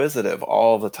 be inquisitive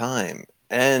all the time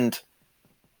and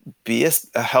be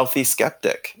a healthy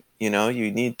skeptic. You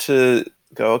need to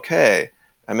go, okay,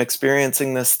 I'm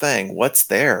experiencing this thing. What's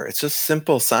there? It's just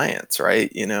simple science,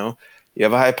 right? You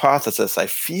have a hypothesis. I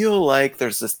feel like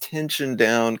there's this tension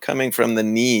down coming from the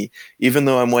knee, even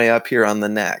though I'm way up here on the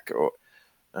neck. All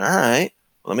right,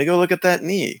 let me go look at that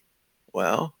knee.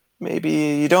 Well, maybe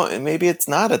you don't. Maybe it's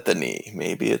not at the knee.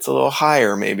 Maybe it's a little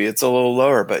higher. Maybe it's a little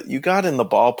lower. But you got in the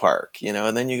ballpark,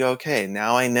 and then you go, okay,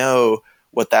 now I know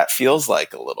what that feels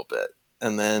like a little bit.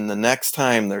 And then the next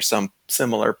time there's some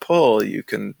similar pull, you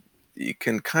can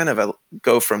kind of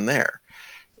go from there.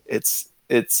 It's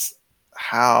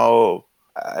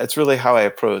really how I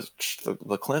approach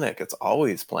the clinic. It's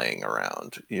always playing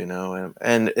around,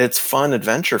 and it's fun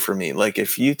adventure for me. Like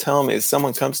if you tell me,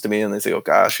 someone comes to me and they say, oh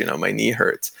gosh, my knee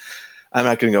hurts. I'm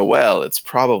not going to go, well, it's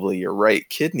probably your right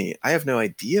kidney. I have no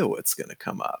idea what's going to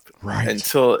come up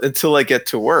until I get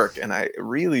to work. And I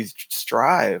really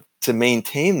strive to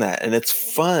maintain that. And it's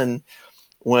fun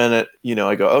when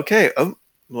I go, okay,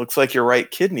 looks like your right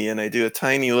kidney. And I do a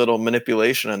tiny little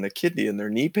manipulation on the kidney and their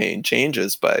knee pain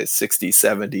changes by 60,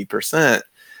 70%.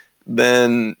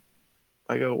 Then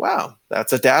I go, wow,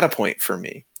 that's a data point for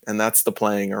me. And that's the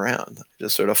playing around. I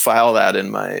just sort of file that in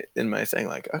my thing.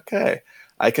 Like, okay,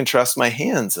 I can trust my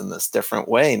hands in this different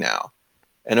way now.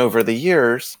 And over the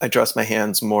years, I trust my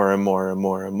hands more and more and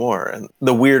more and more. And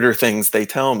the weirder things they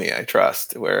tell me, I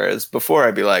trust. Whereas before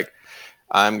I'd be like,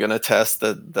 I'm going to test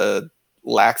the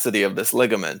laxity of this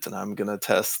ligament, and I'm going to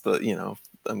test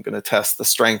the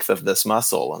strength of this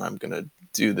muscle, and I'm going to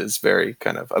do this very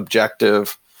kind of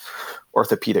objective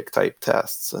orthopedic type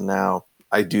tests. And now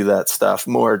I do that stuff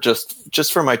more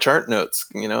just for my chart notes.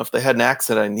 If they had an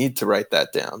accident, I need to write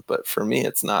that down. But for me,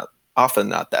 it's often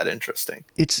not that interesting.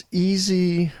 It's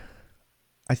easy,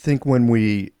 I think, when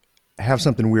we have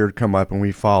something weird come up and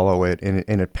we follow it and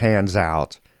it pans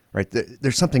out, right?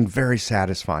 There's something very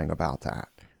satisfying about that,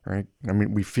 right?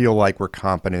 We feel like we're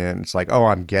competent. It's like, oh,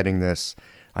 I'm getting this.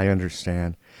 I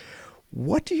understand.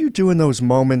 What do you do in those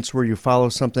moments where you follow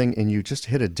something and you just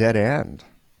hit a dead end?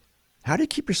 How do you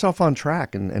keep yourself on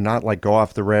track and not like go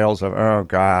off the rails of, oh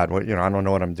God, I don't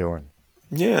know what I'm doing?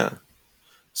 Yeah.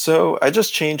 So I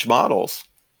just change models,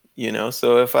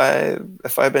 so if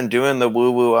I've been doing the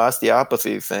woo-woo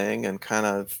osteopathy thing and kind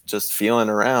of just feeling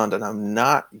around and I'm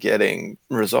not getting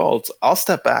results, I'll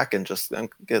step back and just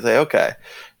say, okay,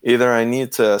 either I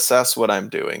need to assess what I'm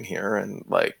doing here and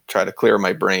like try to clear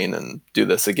my brain and do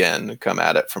this again and come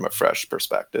at it from a fresh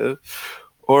perspective.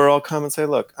 Or I'll come and say,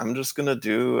 look, I'm just going to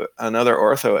do another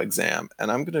ortho exam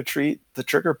and I'm going to treat the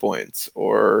trigger points,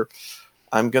 or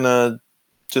I'm going to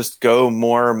just go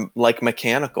more like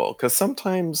mechanical, because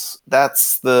sometimes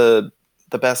that's the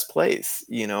best place.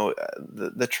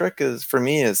 The trick is for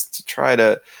me is to try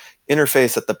to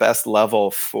interface at the best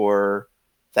level for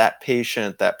that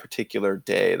patient, that particular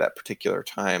day, that particular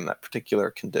time, that particular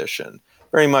condition.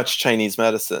 very much Chinese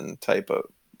medicine type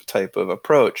of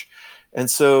approach. And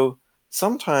so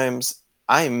sometimes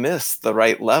I miss the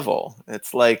right level.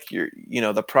 It's like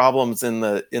the problems in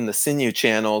the sinew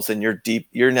channels, and you're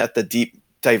at the deep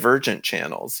divergent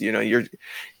channels.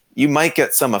 You might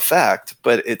get some effect,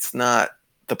 but it's not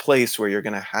the place where you're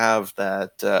going to have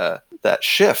that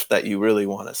shift that you really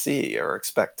want to see or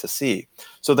expect to see.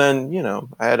 So then,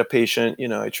 I had a patient,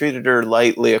 I treated her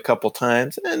lightly a couple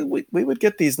times, and we would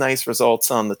get these nice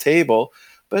results on the table,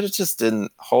 but it just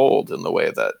didn't hold in the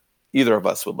way that either of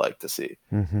us would like to see.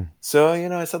 Mm-hmm. So,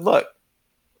 I said, look,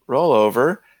 roll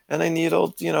over. And I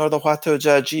needled, the Huatou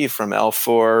Jiaji from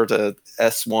L4 to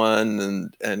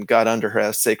S1 and got under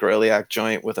her sacroiliac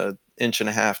joint with a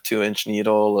 1.5 to 2-inch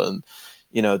needle, and,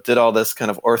 did all this kind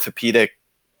of orthopedic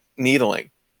needling.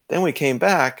 Then we came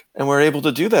back and were able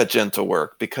to do that gentle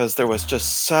work because there was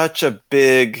just such a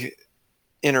big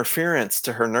interference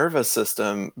to her nervous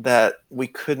system that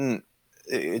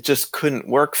it just couldn't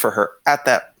work for her at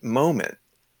that moment.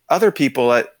 Other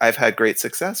people I've had great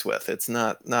success with. It's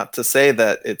not to say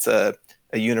that it's a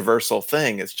universal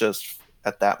thing. It's just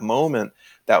at that moment,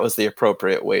 that was the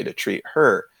appropriate way to treat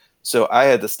her. So I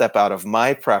had to step out of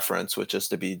my preference, which is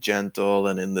to be gentle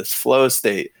and in this flow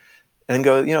state, and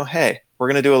go, hey, we're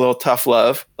going to do a little tough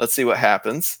love. Let's see what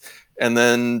happens. And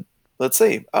then let's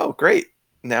see. Oh, great.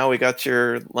 Now we got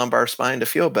your lumbar spine to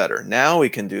feel better. Now we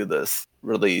can do this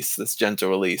release, this gentle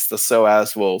release. The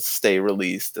psoas will stay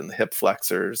released, and the hip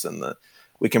flexors, and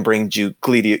we can bring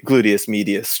gluteus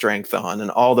medius strength on,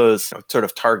 and all those sort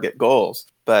of target goals.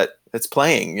 But it's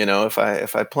playing, if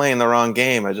I play in the wrong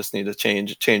game, I just need to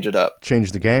change it up.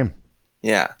 Change the game.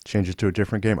 Yeah. Change it to a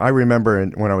different game. I remember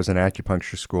when I was in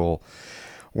acupuncture school,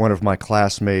 one of my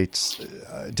classmates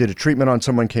did a treatment on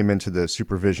someone, came into the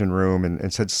supervision room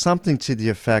and said something to the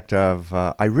effect of,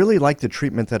 I really like the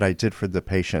treatment that I did for the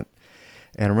patient.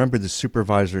 And I remember the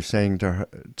supervisor saying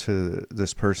to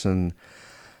this person,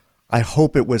 I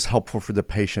hope it was helpful for the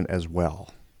patient as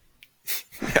well.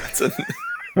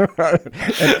 Yeah,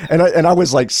 and I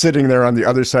was like sitting there on the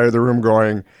other side of the room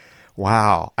going,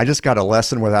 wow, I just got a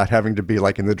lesson without having to be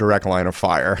like in the direct line of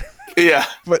fire. Yeah.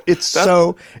 But it's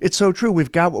so true.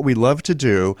 We've got what we love to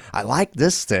do. I like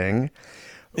this thing,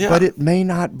 but it may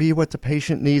not be what the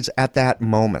patient needs at that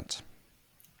moment.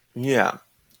 Yeah.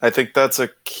 I think that's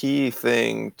a key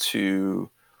thing to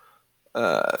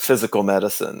physical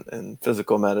medicine, and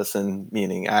physical medicine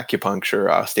meaning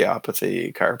acupuncture,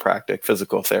 osteopathy, chiropractic,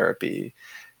 physical therapy,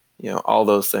 all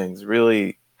those things.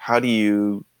 Really, how do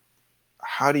you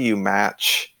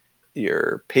match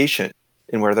your patient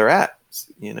in where they're at?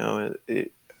 The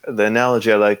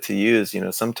analogy I like to use,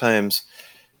 sometimes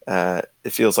it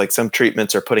feels like some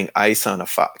treatments are putting ice on a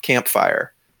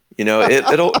campfire.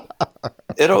 It'll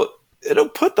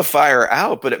put the fire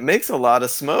out, but it makes a lot of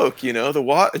smoke. The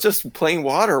water, just plain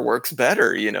water works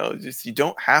better. Just you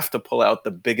don't have to pull out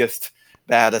the biggest,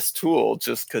 baddest tool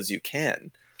just because you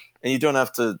can, and you don't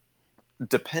have to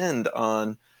depend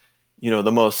on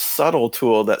the most subtle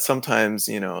tool that sometimes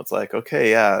it's like,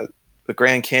 okay, yeah, the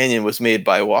Grand Canyon was made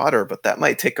by water, but that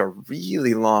might take a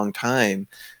really long time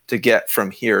to get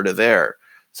from here to there.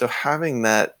 So having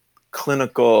that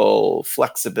clinical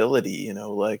flexibility, I'm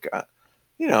like,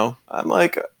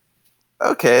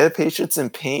 okay, the patient's in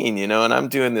pain, and I'm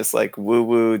doing this like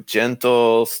woo-woo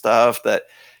gentle stuff that,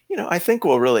 I think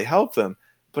will really help them,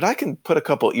 but I can put a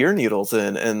couple ear needles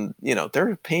in and,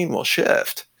 their pain will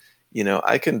shift.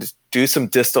 I can do some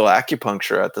distal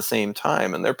acupuncture at the same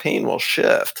time and their pain will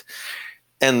shift.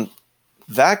 And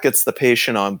that gets the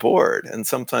patient on board. And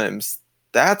sometimes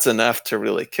that's enough to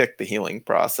really kick the healing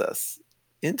process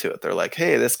into it. They're like,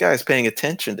 hey, this guy's paying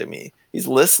attention to me. He's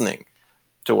listening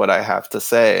to what I have to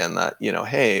say. And that,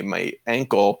 hey, my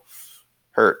ankle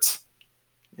hurts.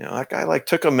 That guy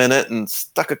took a minute and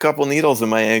stuck a couple needles in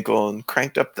my ankle and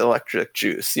cranked up the electric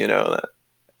juice, he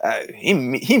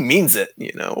means it,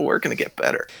 we're going to get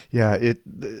better. Yeah.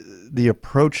 The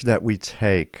approach that we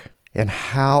take and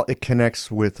how it connects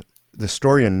with the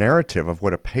story and narrative of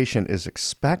what a patient is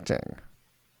expecting,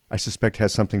 I suspect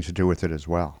has something to do with it as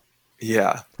well.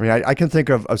 Yeah. I mean, I can think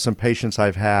of some patients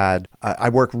I've had, I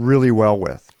work really well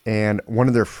with, and one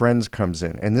of their friends comes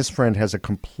in, and this friend has a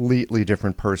completely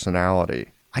different personality.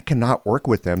 I cannot work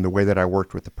with them the way that I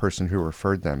worked with the person who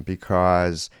referred them,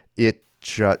 because it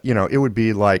just, it would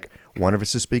be like one of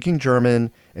us is speaking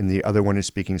German and the other one is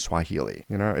speaking Swahili.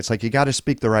 It's like you got to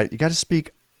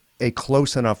speak a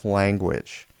close enough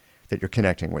language that you're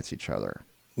connecting with each other.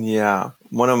 Yeah.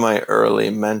 One of my early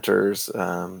mentors,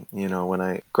 when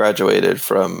I graduated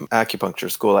from acupuncture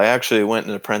school, I actually went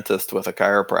and apprenticed with a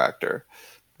chiropractor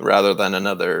rather than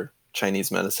another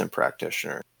Chinese medicine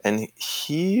practitioner. And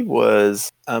he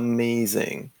was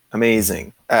amazing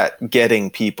at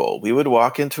getting people. We would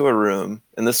walk into a room,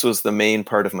 and this was the main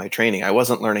part of my training. I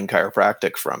wasn't learning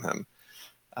chiropractic from him.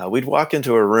 We'd walk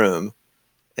into a room,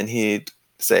 and he'd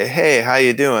say, "Hey, how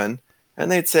you doing?"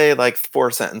 And they'd say like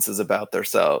 4 sentences about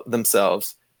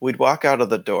themselves. We'd walk out of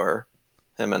the door,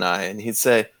 him and I, and he'd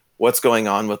say, "What's going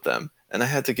on with them?" And I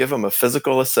had to give him a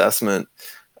physical assessment,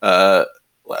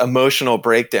 emotional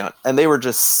breakdown. And they were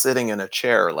just sitting in a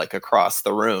chair, like across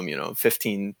the room,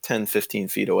 15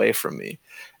 feet away from me.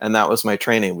 And that was my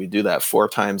training. We do that 4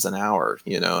 times an hour.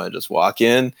 I just walk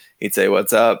in, he'd say,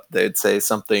 "What's up?" They'd say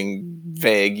something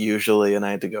vague usually. And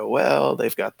I had to go, "Well,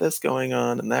 they've got this going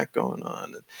on and that going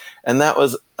on." And that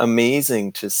was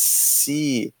amazing to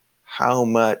see how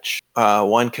much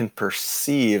one can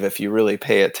perceive if you really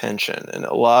pay attention. And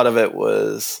a lot of it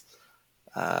was,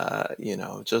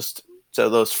 just so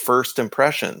those first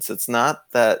impressions. It's not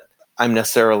that I'm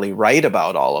necessarily right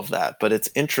about all of that, but it's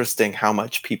interesting how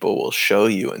much people will show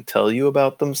you and tell you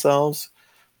about themselves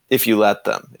if you let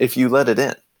them, if you let it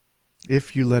in.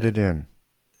 If you let it in.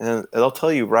 And it'll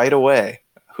tell you right away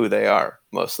who they are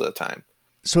most of the time.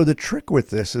 So the trick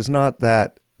with this is not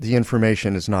that the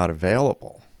information is not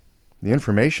available. The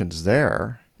information's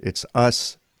there. It's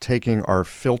us taking our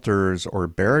filters or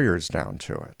barriers down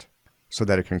to it so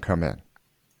that it can come in.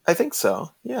 I think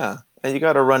so. Yeah. And you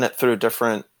got to run it through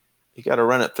different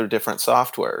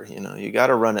software. You got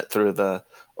to run it through the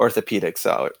orthopedic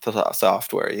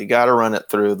software. You got to run it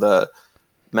through the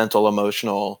mental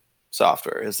emotional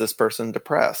software. Is this person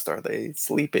depressed? Are they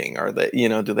sleeping? Are they,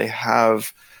 do they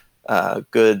have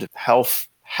good health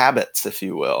habits, if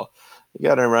you will? You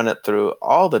got to run it through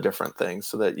all the different things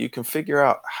so that you can figure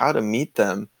out how to meet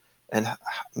them and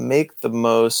make the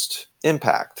most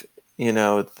impact.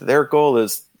 Their goal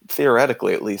is,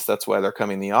 theoretically at least, that's why they're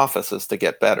coming to the office, is to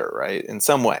get better, right? In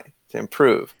some way, to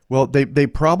improve. Well, they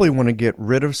probably want to get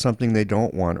rid of something they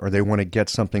don't want, or they want to get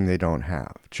something they don't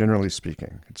have, generally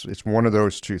speaking. It's one of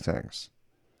those two things.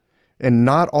 And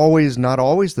not always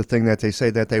the thing that they say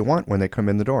that they want when they come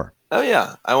in the door. Oh,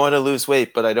 yeah. I want to lose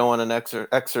weight, but I don't want to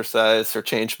exercise or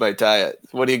change my diet.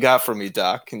 What do you got for me,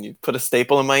 doc? Can you put a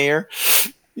staple in my ear?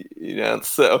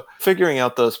 So figuring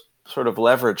out those sort of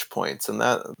leverage points. And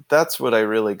that's what I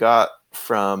really got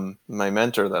from my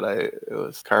mentor it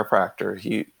was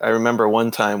chiropractor. I remember one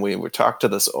time we would talk to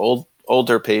this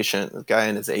older patient, a guy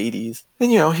in his 80s.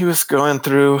 And, he was going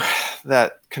through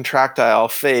that contractile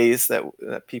phase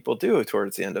that people do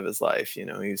towards the end of his life.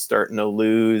 He's starting to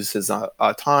lose his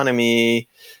autonomy,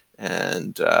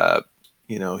 and,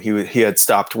 he had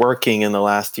stopped working in the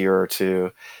last year or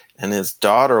two, and his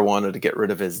daughter wanted to get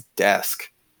rid of his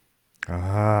desk.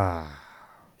 Ah.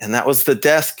 And that was the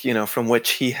desk, from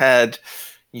which he had,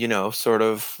 sort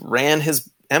of ran his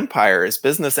empire, his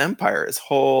business empire, his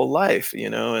whole life,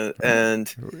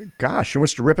 and gosh, he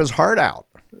wants to rip his heart out.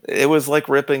 It was like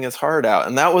ripping his heart out.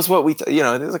 And that was what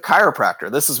there's a chiropractor.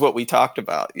 This is what we talked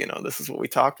about. This is what we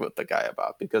talked with the guy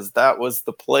about, because that was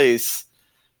the place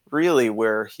really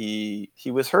where he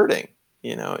was hurting.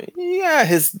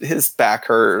 His back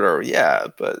hurt,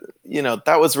 but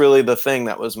that was really the thing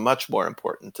that was much more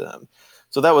important to him.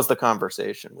 So that was the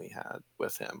conversation we had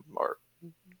with him, or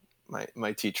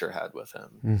my teacher had with him.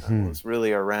 Mm-hmm. It was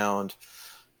really around,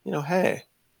 hey,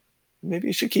 maybe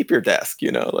you should keep your desk,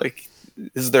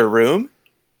 is there room?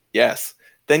 Yes.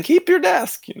 Then keep your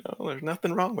desk, there's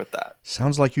nothing wrong with that.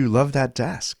 Sounds like you love that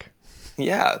desk.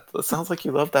 Yeah. It sounds like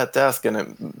you love that desk,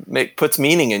 and it puts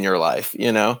meaning in your life,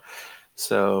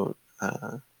 So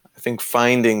I think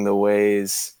finding the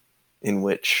ways in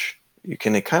which you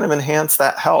can kind of enhance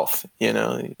that health, it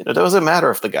doesn't matter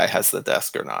if the guy has the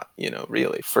desk or not,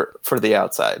 really for the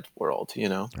outside world,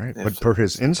 Right. But for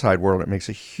his inside world, it makes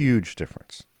a huge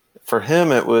difference. For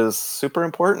him, it was super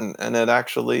important. And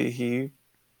he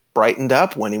brightened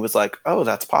up when he was like, oh,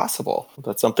 that's possible.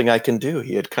 That's something I can do.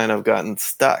 He had kind of gotten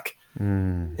stuck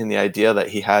in the idea that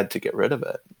he had to get rid of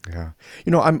it. Yeah.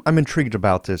 I'm intrigued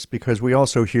about this because we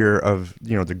also hear of,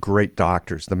 the great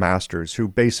doctors, the masters, who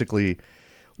basically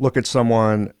look at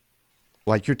someone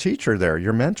like your teacher there,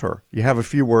 your mentor. You have a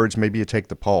few words, maybe you take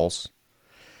the pulse,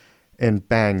 and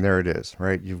bang, there it is,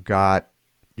 right? You've got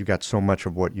so much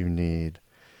of what you need.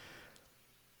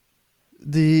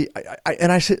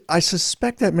 I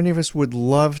suspect that many of us would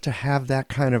love to have that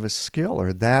kind of a skill,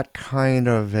 or that kind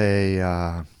of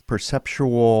a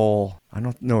perceptual, I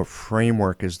don't know if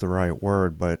framework is the right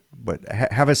word, but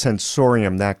have a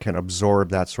sensorium that can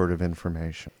absorb that sort of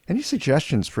information. Any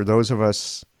suggestions for those of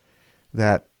us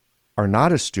that are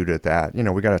not astute at that?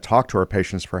 We got to talk to our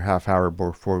patients for a half hour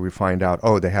before we find out,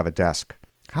 oh, they have a desk.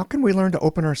 How can we learn to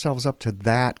open ourselves up to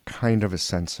that kind of a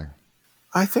sensing?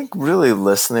 I think really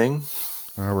listening.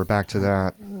 We're back to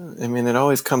that. I mean, it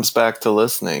always comes back to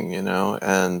listening,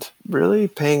 and really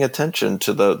paying attention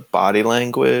to the body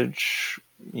language,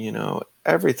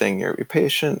 everything. Your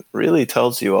patient really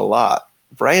tells you a lot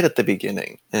right at the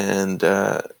beginning, and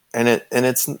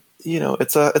it's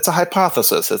it's a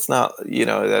hypothesis. It's not, I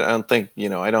don't think,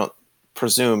 I don't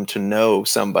presume to know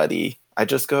somebody. I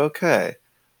just go, okay,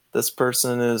 this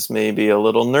person is maybe a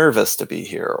little nervous to be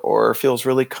here, or feels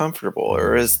really comfortable,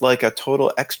 or is like a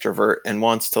total extrovert and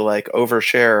wants to like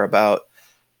overshare about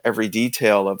every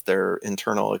detail of their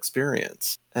internal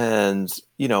experience. And,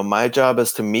 my job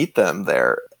is to meet them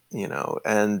there,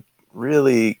 and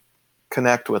really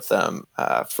connect with them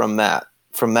from that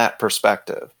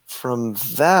perspective. From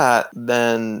that,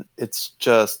 then it's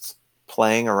just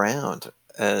playing around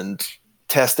and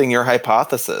testing your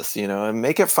hypothesis, and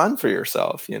make it fun for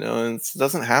yourself, and it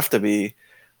doesn't have to be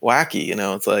wacky,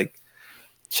 it's like,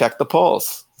 check the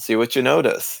pulse, see what you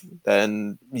notice,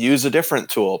 then use a different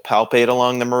tool, palpate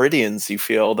along the meridians you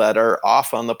feel that are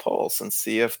off on the pulse and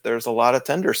see if there's a lot of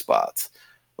tender spots.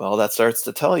 Well, that starts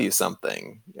to tell you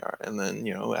something. And then,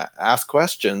 ask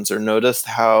questions or notice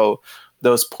how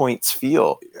those points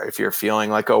feel. If you're feeling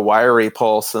like a wiry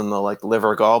pulse in the like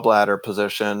liver gallbladder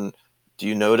position, do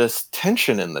you notice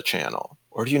tension in the channel?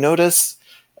 Or do you notice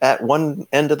at one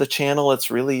end of the channel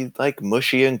it's really like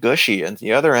mushy and gushy, and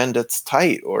the other end it's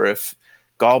tight? Or if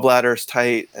gallbladder's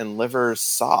tight and liver's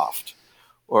soft?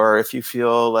 Or if you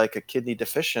feel like a kidney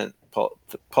deficient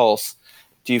pulse,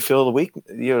 do you feel the weak?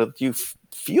 Do you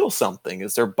feel something?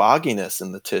 Is there bogginess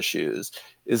in the tissues?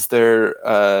 Is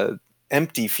there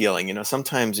empty feeling?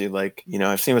 Sometimes you like,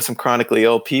 I've seen with some chronically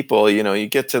ill people, you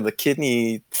get to the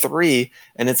kidney 3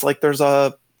 and it's like there's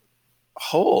a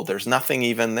hole. There's nothing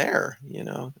even there,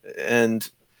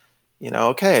 and,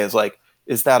 okay, it's like,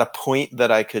 is that a point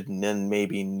that I could then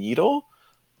maybe needle?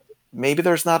 Maybe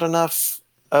there's not enough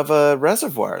of a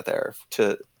reservoir there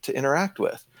to interact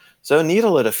with. So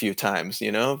needle it a few times,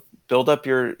 build up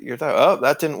your thought. Oh,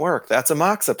 that didn't work. That's a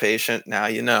moxa patient.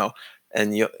 Now,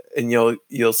 and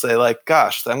you'll say like,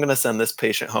 gosh, I'm going to send this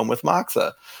patient home with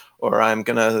moxa, or I'm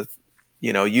going to,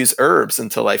 use herbs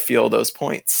until I feel those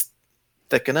points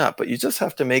thicken up. But you just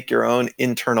have to make your own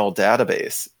internal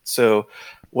database. So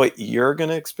what you're going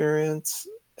to experience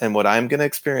and what I'm going to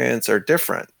experience are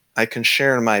different. I can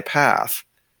share my path,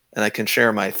 and I can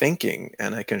share my thinking,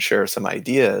 and I can share some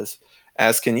ideas,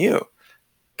 as can you.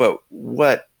 But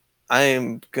what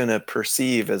I'm going to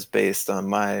perceive is based on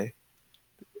my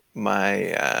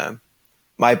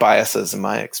biases and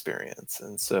my experience.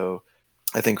 And so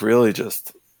I think really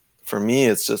just for me,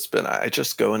 it's just been, I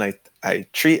just go and I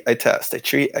treat, I test, I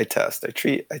treat, I test, I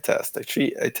treat, I test, I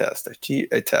treat, I test, I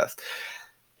treat, I test.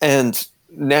 And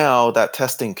now that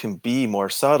testing can be more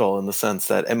subtle in the sense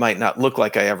that it might not look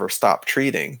like I ever stopped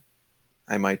treating.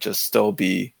 I might just still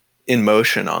be in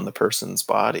motion on the person's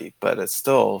body, but it's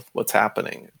still what's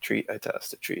happening. I treat, I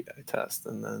test, I treat, I test,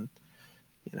 and then,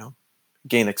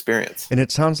 gain experience. And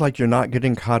it sounds like you're not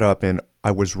getting caught up in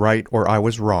I was right or I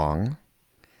was wrong.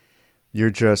 You're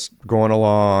just going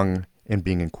along and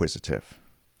being inquisitive,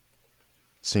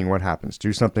 seeing what happens.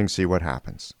 Do something, see what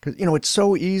happens. Because, it's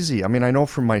so easy. I mean, I know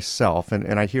from myself,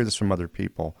 and I hear this from other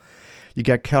people. You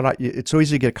get caught up. It's so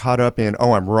easy to get caught up in,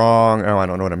 oh, I'm wrong. Oh, I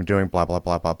don't know what I'm doing, blah, blah,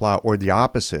 blah, blah, blah. Or the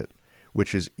opposite,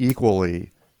 which is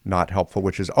equally not helpful,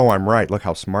 which is, oh, I'm right. Look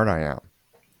how smart I am.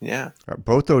 Yeah.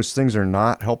 Both those things are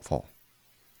not helpful.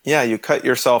 Yeah, you cut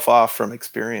yourself off from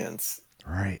experience.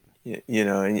 Right.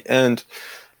 And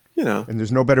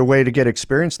there's no better way to get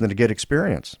experience than to get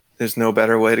experience. There's no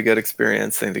better way to get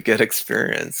experience than to get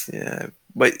experience. Yeah.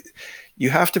 But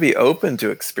you have to be open to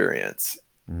experience.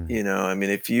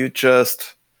 If you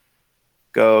just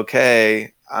go,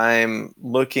 okay, I'm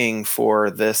looking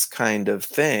for this kind of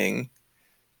thing,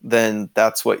 then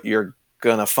that's what you're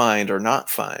going to find or not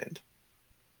find.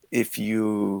 If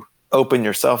you open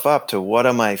yourself up to what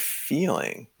am I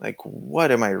feeling? Like, what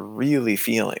am I really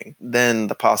feeling? Then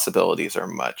the possibilities are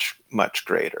much, much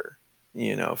greater,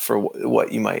 for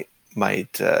what you might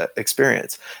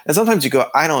experience. And sometimes you go,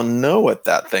 I don't know what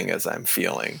that thing is I'm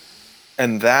feeling.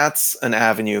 And that's an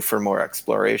avenue for more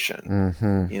exploration.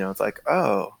 Mm-hmm. It's like,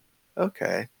 oh,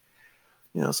 okay.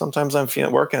 Sometimes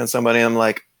I'm working on somebody, I'm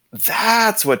like,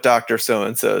 that's what Dr.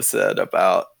 So-and-so said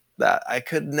about that. I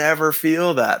could never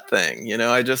feel that thing.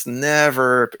 I just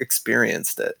never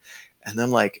experienced it. And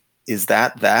I'm like, is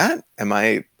that? Am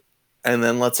I? And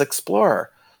then let's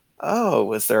explore.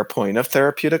 Oh, is there a point of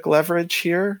therapeutic leverage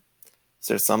here? Is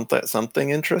there something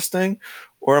interesting?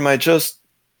 Or am I just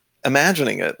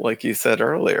imagining it, like you said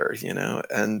earlier,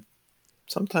 and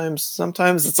sometimes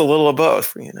it's a little of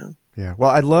both, Yeah. Well,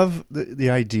 I love the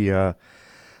idea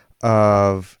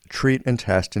of treat and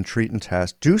test and treat and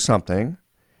test. Do something,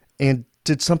 and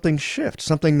did something shift?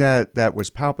 Something that was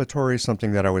palpatory,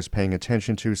 something that I was paying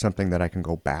attention to, something that I can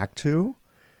go back to?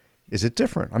 Is it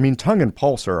different? I mean, tongue and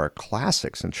pulse are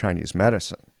classics in Chinese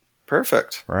medicine,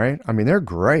 Perfect. right? I mean, they're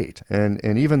great. And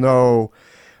even though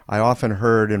I often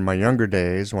heard in my younger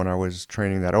days when I was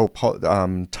training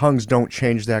that, tongues don't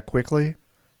change that quickly.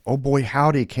 Oh boy,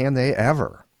 howdy, can they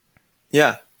ever?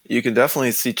 Yeah, you can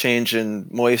definitely see change in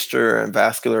moisture and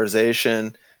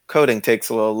vascularization. Coating takes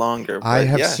a little longer, I but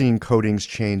have yeah, seen coatings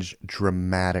change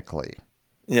dramatically.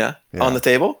 yeah. On Yeah, the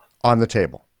table, on the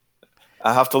table.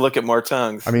 I have to look at more I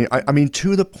tongues. mean, I mean,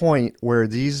 to the point where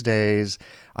these days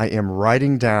I am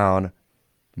writing down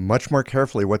much more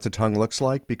carefully what the tongue looks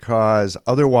like, because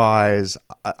otherwise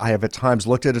I have at times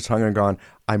looked at a tongue and gone,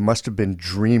 I must have been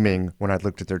dreaming when I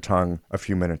looked at their tongue a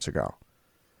few minutes ago.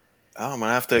 Oh, I'm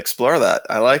gonna have to explore that.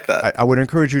 I like that. I would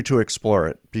encourage you to explore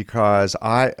it, because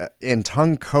in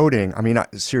tongue coating, I mean,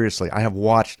 seriously, I have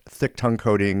watched thick tongue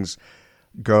coatings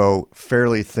go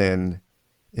fairly thin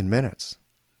in minutes.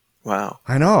 Wow.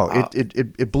 I know. Wow.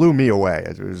 It blew me away.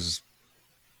 It was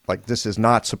like, this is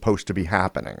not supposed to be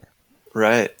happening.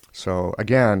 Right. So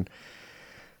again,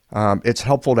 it's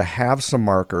helpful to have some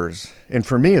markers. And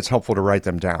for me, it's helpful to write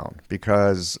them down,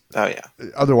 because Oh yeah.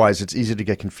 otherwise it's easy to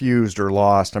get confused or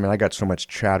lost. I mean, I got so much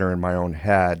chatter in my own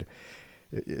head.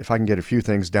 If I can get a few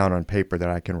things down on paper that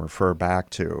I can refer back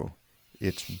to,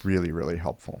 it's really, really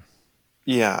helpful.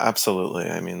 Yeah, absolutely.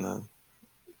 I mean, the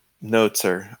notes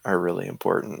are really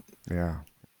important. Yeah.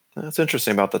 That's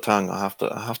interesting about the tongue. I'll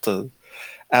have to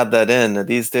add that in.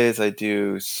 These days, I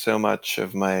do so much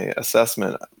of my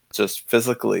assessment just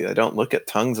physically. I don't look at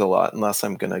tongues a lot unless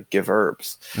I'm going to give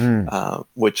herbs, Mm.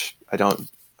 which I don't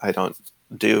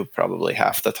do probably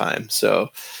half the time. So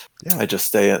Yeah. I just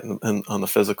stay on the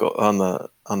physical on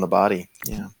the body.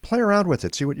 Yeah, Play around with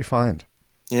it. See what you find.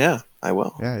 yeah, I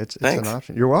will. Yeah, it's an Thanks.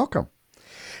 option. You're welcome.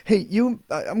 Hey,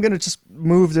 I'm going to just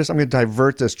move this. I'm going to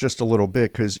divert this just a little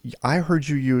bit, because I heard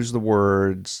you use the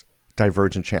words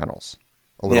divergent channels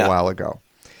a little Yeah, while ago.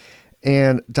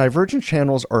 And divergent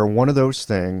channels are one of those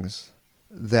things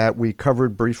that we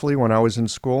covered briefly when I was in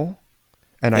school,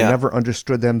 and I yeah. never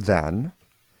understood them then.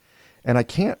 And I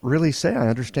can't really say I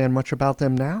understand much about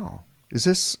them now. Is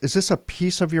this a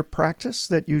piece of your practice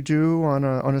that you do on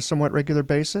a somewhat regular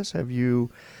basis? Have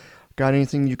you got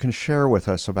anything you can share with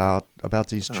us about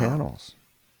these Oh. channels?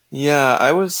 Yeah,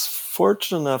 I was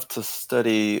fortunate enough to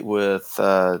study with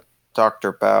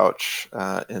Dr. Bouch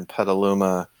in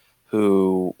Petaluma,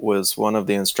 who was one of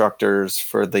the instructors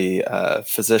for the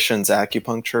physician's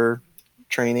acupuncture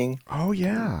training. Oh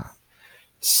yeah.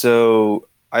 So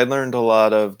I learned a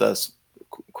lot of this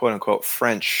quote unquote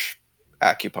French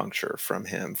acupuncture from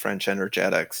him, French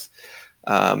energetics.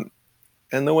 Um,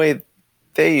 and the way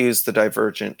they use the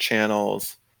divergent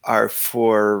channels are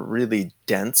for really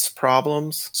dense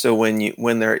problems. So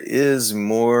when there is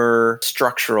more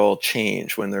structural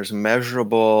change, when there's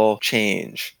measurable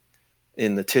change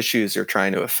in the tissues you're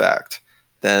trying to affect,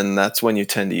 then that's when you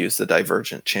tend to use the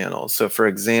divergent channels. So for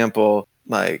example,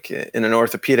 like in an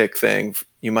orthopedic thing,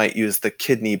 you might use the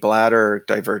kidney bladder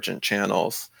divergent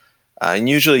channels. And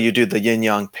usually you do the yin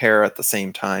yang pair at the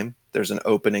same time. There's an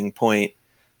opening point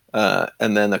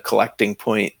and then a collecting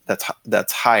point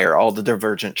that's higher. All the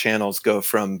divergent channels go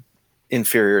from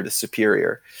inferior to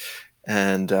superior,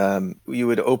 and you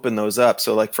would open those up.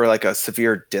 So, like for like a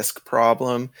severe disc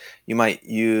problem, you might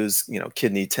use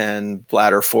kidney 10,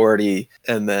 bladder 40,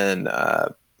 and then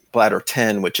bladder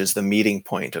 10, which is the meeting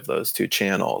point of those two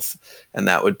channels, and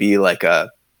that would be like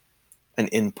an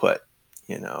input,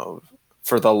 you know,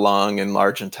 for the lung and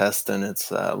large intestine, it's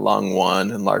lung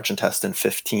 1 and large intestine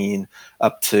 15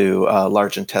 up to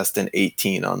large intestine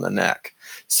 18 on the neck.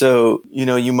 So,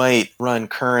 you might run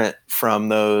current from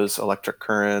those, electric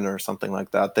current or something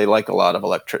like that. They like a lot of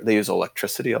they use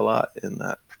electricity a lot in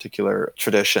that particular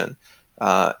tradition.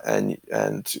 And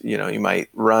you might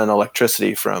run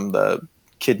electricity from the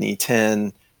kidney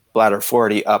 10, bladder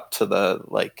 40 up to the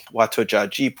like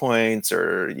Watojaji points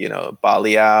or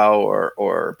Baliao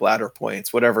or bladder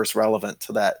points, whatever's relevant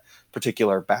to that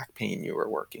particular back pain you were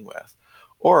working with.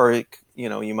 Or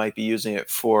you might be using it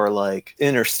for like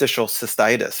interstitial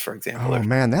cystitis, for example. Oh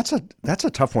man, that's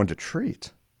a tough one to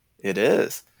treat. It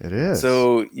is. It is.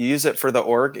 So you use it for the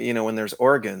when there's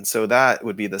organs. So that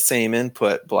would be the same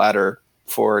input: bladder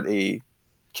 40,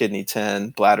 kidney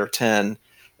 10, bladder 10,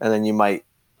 and then you might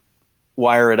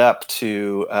wire it up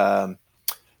to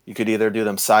You could either do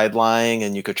them side lying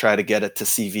and you could try to get it to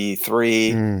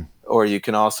CV3, or you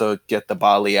can also get the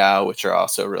Ba Liao, which are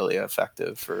also really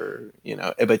effective for,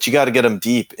 but you got to get them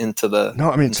deep into the, No,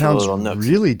 I mean, it sounds little nooks.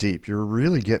 really deep. You're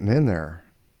really getting in there.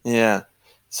 Yeah.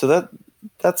 So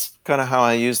that's kind of how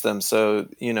I use them. So,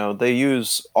 they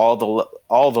use all the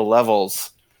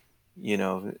levels,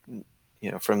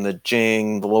 from the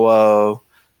Jing, the Luo,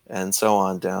 and so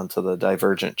on down to the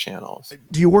divergent channels.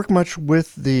 Do you work much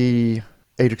with the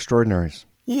 8 extraordinaries?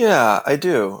 Yeah, I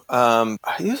do. I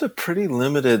use a pretty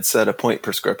limited set of point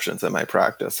prescriptions in my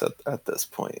practice at this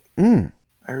point.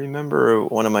 I remember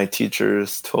one of my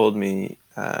teachers told me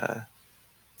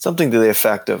something to the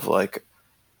effect of like,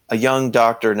 a young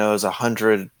doctor knows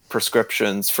 100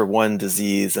 prescriptions for one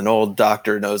disease. An old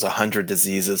doctor knows 100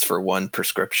 diseases for one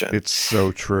prescription. It's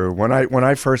so true. When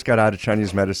I first got out of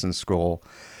Chinese medicine school,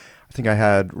 I think I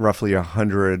had roughly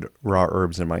 100 raw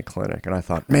herbs in my clinic. And I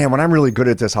thought, man, when I'm really good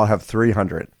at this, I'll have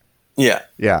 300. Yeah.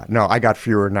 Yeah. No, I got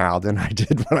fewer now than I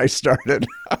did when I started.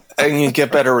 And you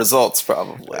get better results,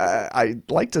 probably. I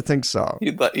like to think so.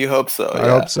 You hope so. I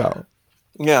hope so.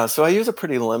 Yeah. So I use a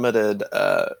pretty limited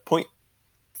point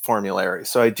formulary.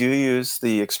 So I do use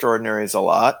the extraordinaries a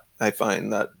lot. I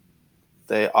find that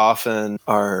they often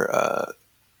are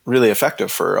really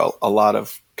effective for a lot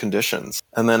of conditions.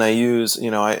 And then I use,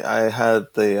 I had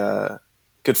the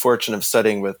good fortune of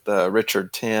studying with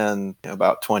Richard Tan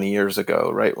about 20 years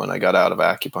ago, right when I got out of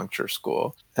acupuncture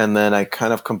school. And then I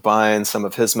kind of combined some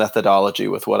of his methodology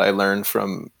with what I learned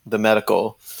from the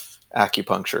medical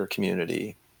acupuncture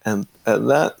community. And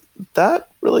that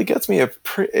really gets me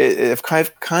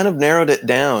I've kind of narrowed it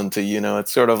down to,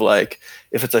 it's sort of like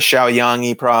if it's a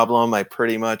Xiaoyangi problem, I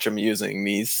pretty much am using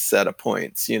these set of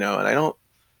points, and I don't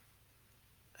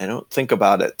think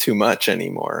about it too much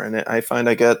anymore. And I find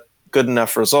I get good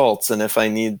enough results. And if I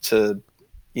need to,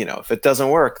 if it doesn't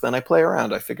work, then I play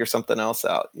around, I figure something else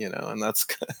out, and that's,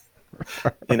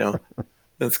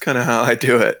 that's kind of how I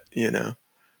do it,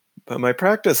 But my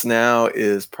practice now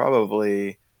is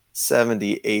probably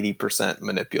 70-80%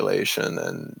 manipulation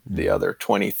and the other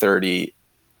 20-30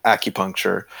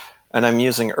 acupuncture. And I'm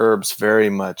using herbs very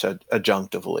much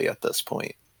adjunctively at this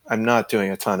point. I'm not doing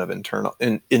a ton of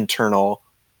internal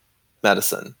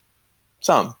medicine.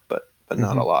 Some, but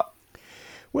not a lot.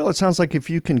 Well, it sounds like if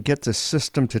you can get the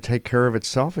system to take care of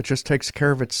itself, it just takes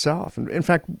care of itself. And in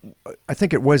fact, I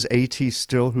think it was A.T.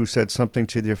 Still who said something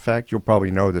to the effect, you'll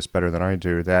probably know this better than I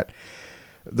do, that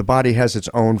the body has its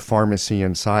own pharmacy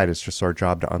inside. It's just our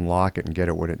job to unlock it and get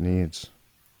it what it needs.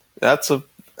 That's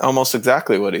almost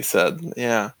exactly what he said.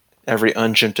 Yeah. Every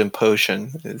unguent and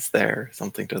potion is there,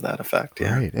 something to that effect.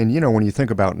 Yeah. Right. And, when you think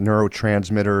about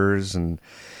neurotransmitters and,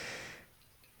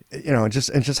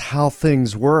 just how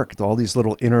things work, all these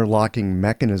little interlocking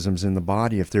mechanisms in the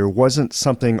body, if there wasn't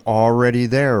something already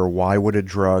there, why would a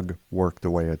drug work the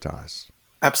way it does?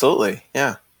 Absolutely.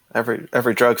 Yeah.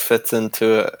 Every drug fits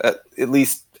into at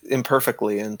least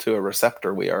imperfectly into a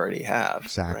receptor we already have.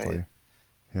 Exactly. Right?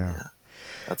 Yeah.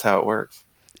 That's how it works.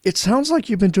 It sounds like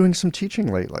you've been doing some teaching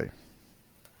lately.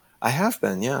 I have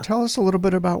been, yeah. Tell us a little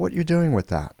bit about what you're doing with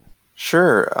that.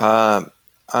 Sure.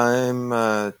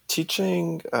 I'm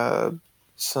teaching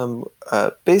some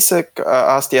basic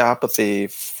osteopathy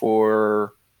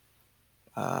for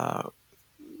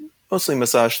mostly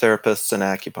massage therapists and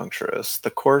acupuncturists. The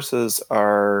courses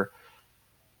are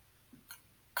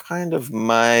kind of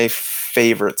my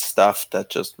favorite stuff that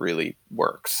just really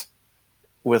works,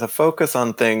 with a focus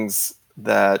on things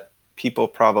that people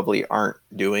probably aren't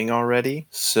doing already.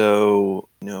 So,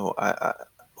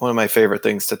 one of my favorite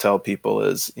things to tell people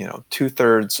is,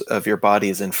 2/3 of your body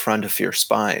is in front of your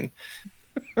spine.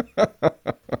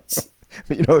 This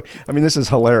is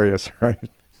hilarious, right?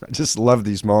 I just love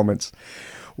these moments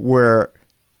where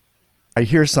I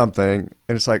hear something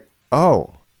and it's like,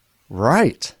 oh,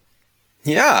 right.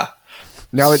 Yeah.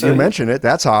 Now that you mention it,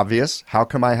 that's obvious. How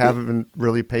come I haven't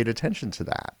really paid attention to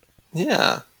that?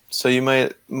 Yeah. So you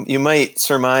might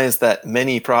surmise that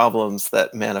many problems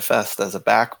that manifest as a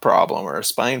back problem or a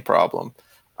spine problem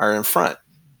are in front.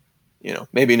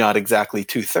 Maybe not exactly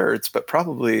 2/3, but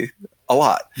probably a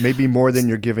lot. Maybe more than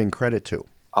you're giving credit to.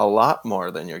 A lot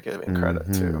more than you're giving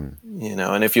credit to.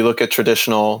 And if you look at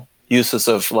traditional uses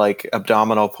of like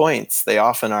abdominal points, they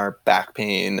often are back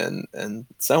pain and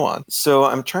so on. So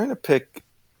I'm trying to pick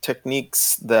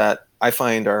techniques that I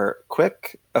find are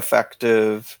quick,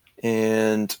 effective,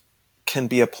 and can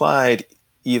be applied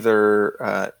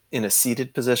either in a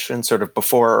seated position, sort of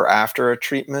before or after a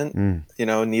treatment,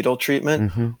 needle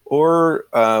treatment, or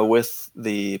with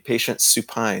the patient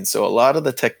supine. So a lot of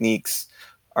the techniques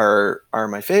are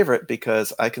my favorite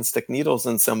because I can stick needles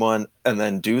in someone and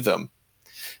then do them.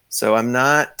 So I'm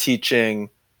not teaching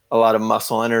a lot of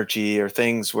muscle energy or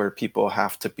things where people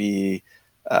have to be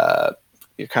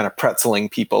you're kind of pretzeling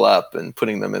people up and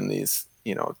putting them in these,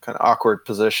 kind of awkward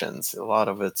positions. A lot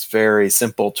of it's very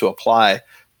simple to apply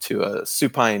to a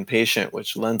supine patient,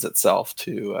 which lends itself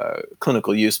to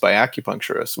clinical use by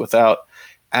acupuncturists without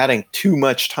adding too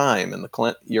much time in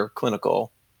your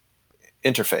clinical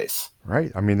interface.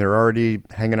 Right. I mean, they're already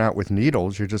hanging out with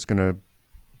needles. You're just going to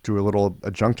do a little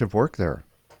adjunctive work there.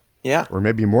 Yeah. Or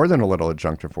maybe more than a little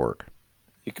adjunctive work.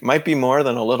 It might be more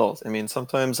than a little. I mean,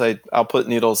 sometimes I'll put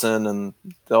needles in and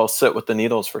they'll sit with the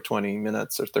needles for 20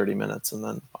 minutes or 30 minutes, and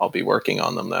then I'll be working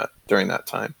on them during that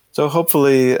time. So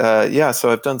hopefully,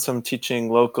 so I've done some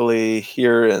teaching locally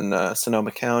here in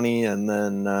Sonoma County, and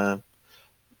then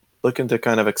looking to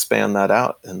kind of expand that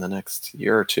out in the next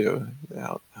year or two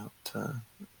out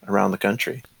around the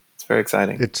country. It's very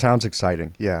exciting. It sounds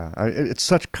exciting. Yeah. It's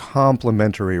such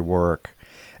complementary work.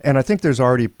 And I think there's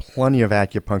already plenty of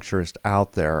acupuncturists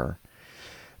out there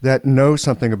that know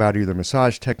something about either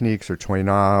massage techniques or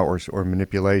Qi091 or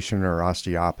manipulation or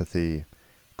osteopathy,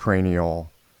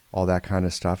 cranial, all that kind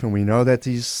of stuff. And we know that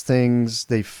these things,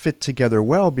 they fit together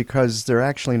well because they're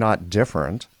actually not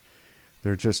different.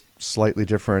 They're just slightly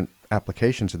different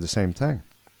applications of the same thing.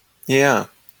 Yeah.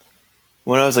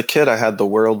 When I was a kid, I had the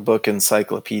World Book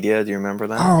Encyclopedia. Do you remember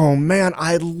that? Oh, man,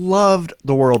 I loved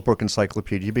the World Book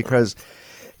Encyclopedia because,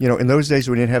 in those days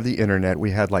we didn't have the internet. We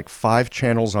had like 5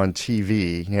 channels on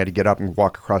TV. You had to get up and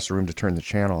walk across the room to turn the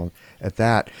channel at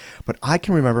that. But I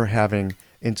can remember having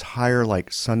entire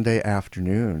like Sunday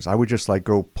afternoons. I would just like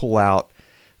go pull out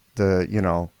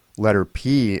the, letter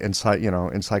P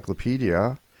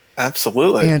encyclopedia.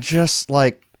 Absolutely. And just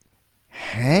like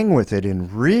hang with it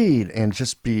and read and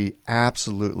just be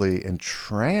absolutely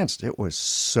entranced. It was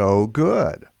so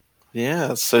good.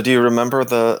 Yeah. So do you remember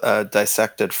the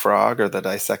dissected frog or the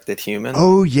dissected human?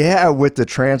 Oh, yeah. With the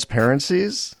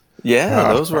transparencies.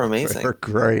 Yeah, those were amazing. They're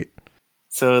great.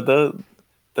 So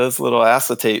those little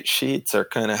acetate sheets are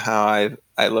kind of how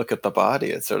I look at the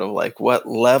body. It's sort of like what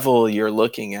level you're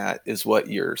looking at is what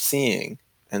you're seeing.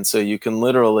 And so you can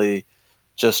literally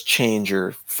just change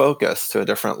your focus to a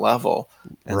different level.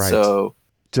 And right. So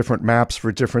different maps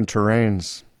for different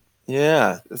terrains.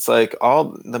 Yeah, it's like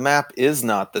the map is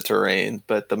not the terrain,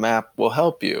 but the map will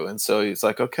help you. And so it's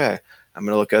like, okay, I'm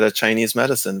going to look at a Chinese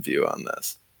medicine view on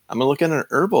this. I'm going to look at an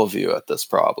herbal view at this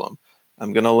problem.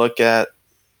 I'm going to look at,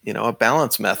 a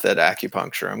balance method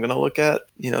acupuncture. I'm going to look at,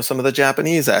 some of the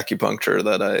Japanese acupuncture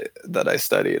that I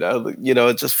studied.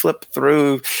 Just flip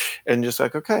through and just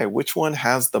like, okay, which one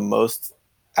has the most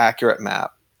accurate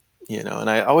map? And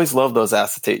I always love those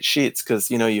acetate sheets because,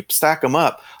 you stack them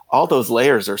up, all those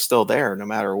layers are still there no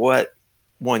matter what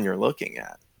one you're looking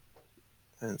at.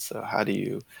 And so how do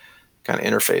you kind of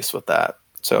interface with that?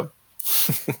 So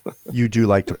you do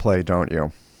like to play, don't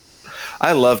you?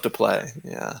 I love to play.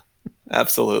 Yeah,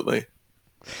 absolutely.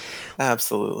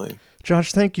 Absolutely.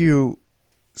 Josh, thank you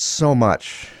so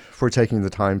much for taking the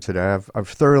time today. I've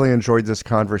thoroughly enjoyed this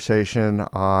conversation.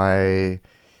 I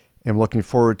am looking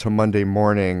forward to Monday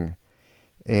morning,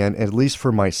 and at least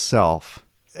for myself,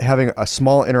 having a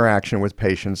small interaction with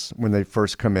patients when they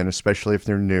first come in, especially if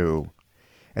they're new,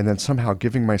 and then somehow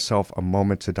giving myself a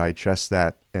moment to digest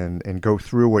that and go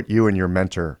through what you and your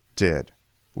mentor did,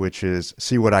 which is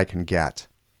see what I can get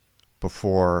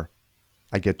before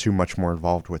I get too much more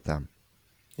involved with them.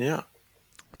 Yeah.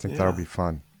 I think that'll be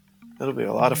fun. That'll be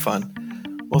a lot of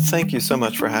fun. Well, thank you so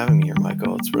much for having me here,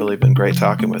 Michael. It's really been great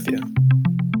talking with you.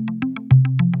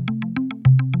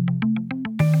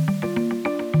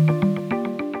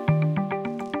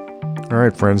 All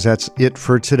right, friends, that's it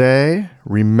for today.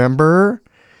 Remember,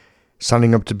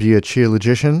 signing up to be a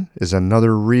Qi-logician is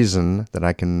another reason that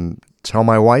I can tell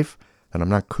my wife that I'm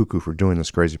not cuckoo for doing this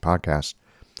crazy podcast.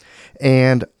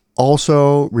 And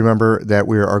also remember that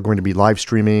we are going to be live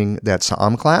streaming that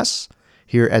Sa'am class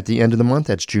here at the end of the month.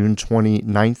 That's June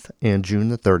 29th and June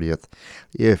the 30th.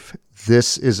 If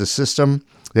this is a system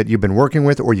that you've been working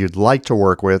with or you'd like to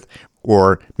work with,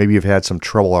 or maybe you've had some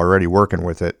trouble already working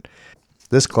with it,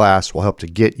 this class will help to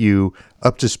get you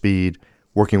up to speed,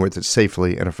 working with it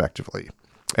safely and effectively.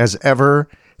 As ever,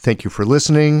 thank you for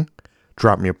listening.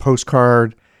 Drop me a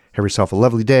postcard. Have yourself a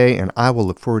lovely day, and I will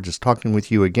look forward to talking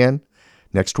with you again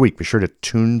next week. Be sure to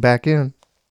tune back in.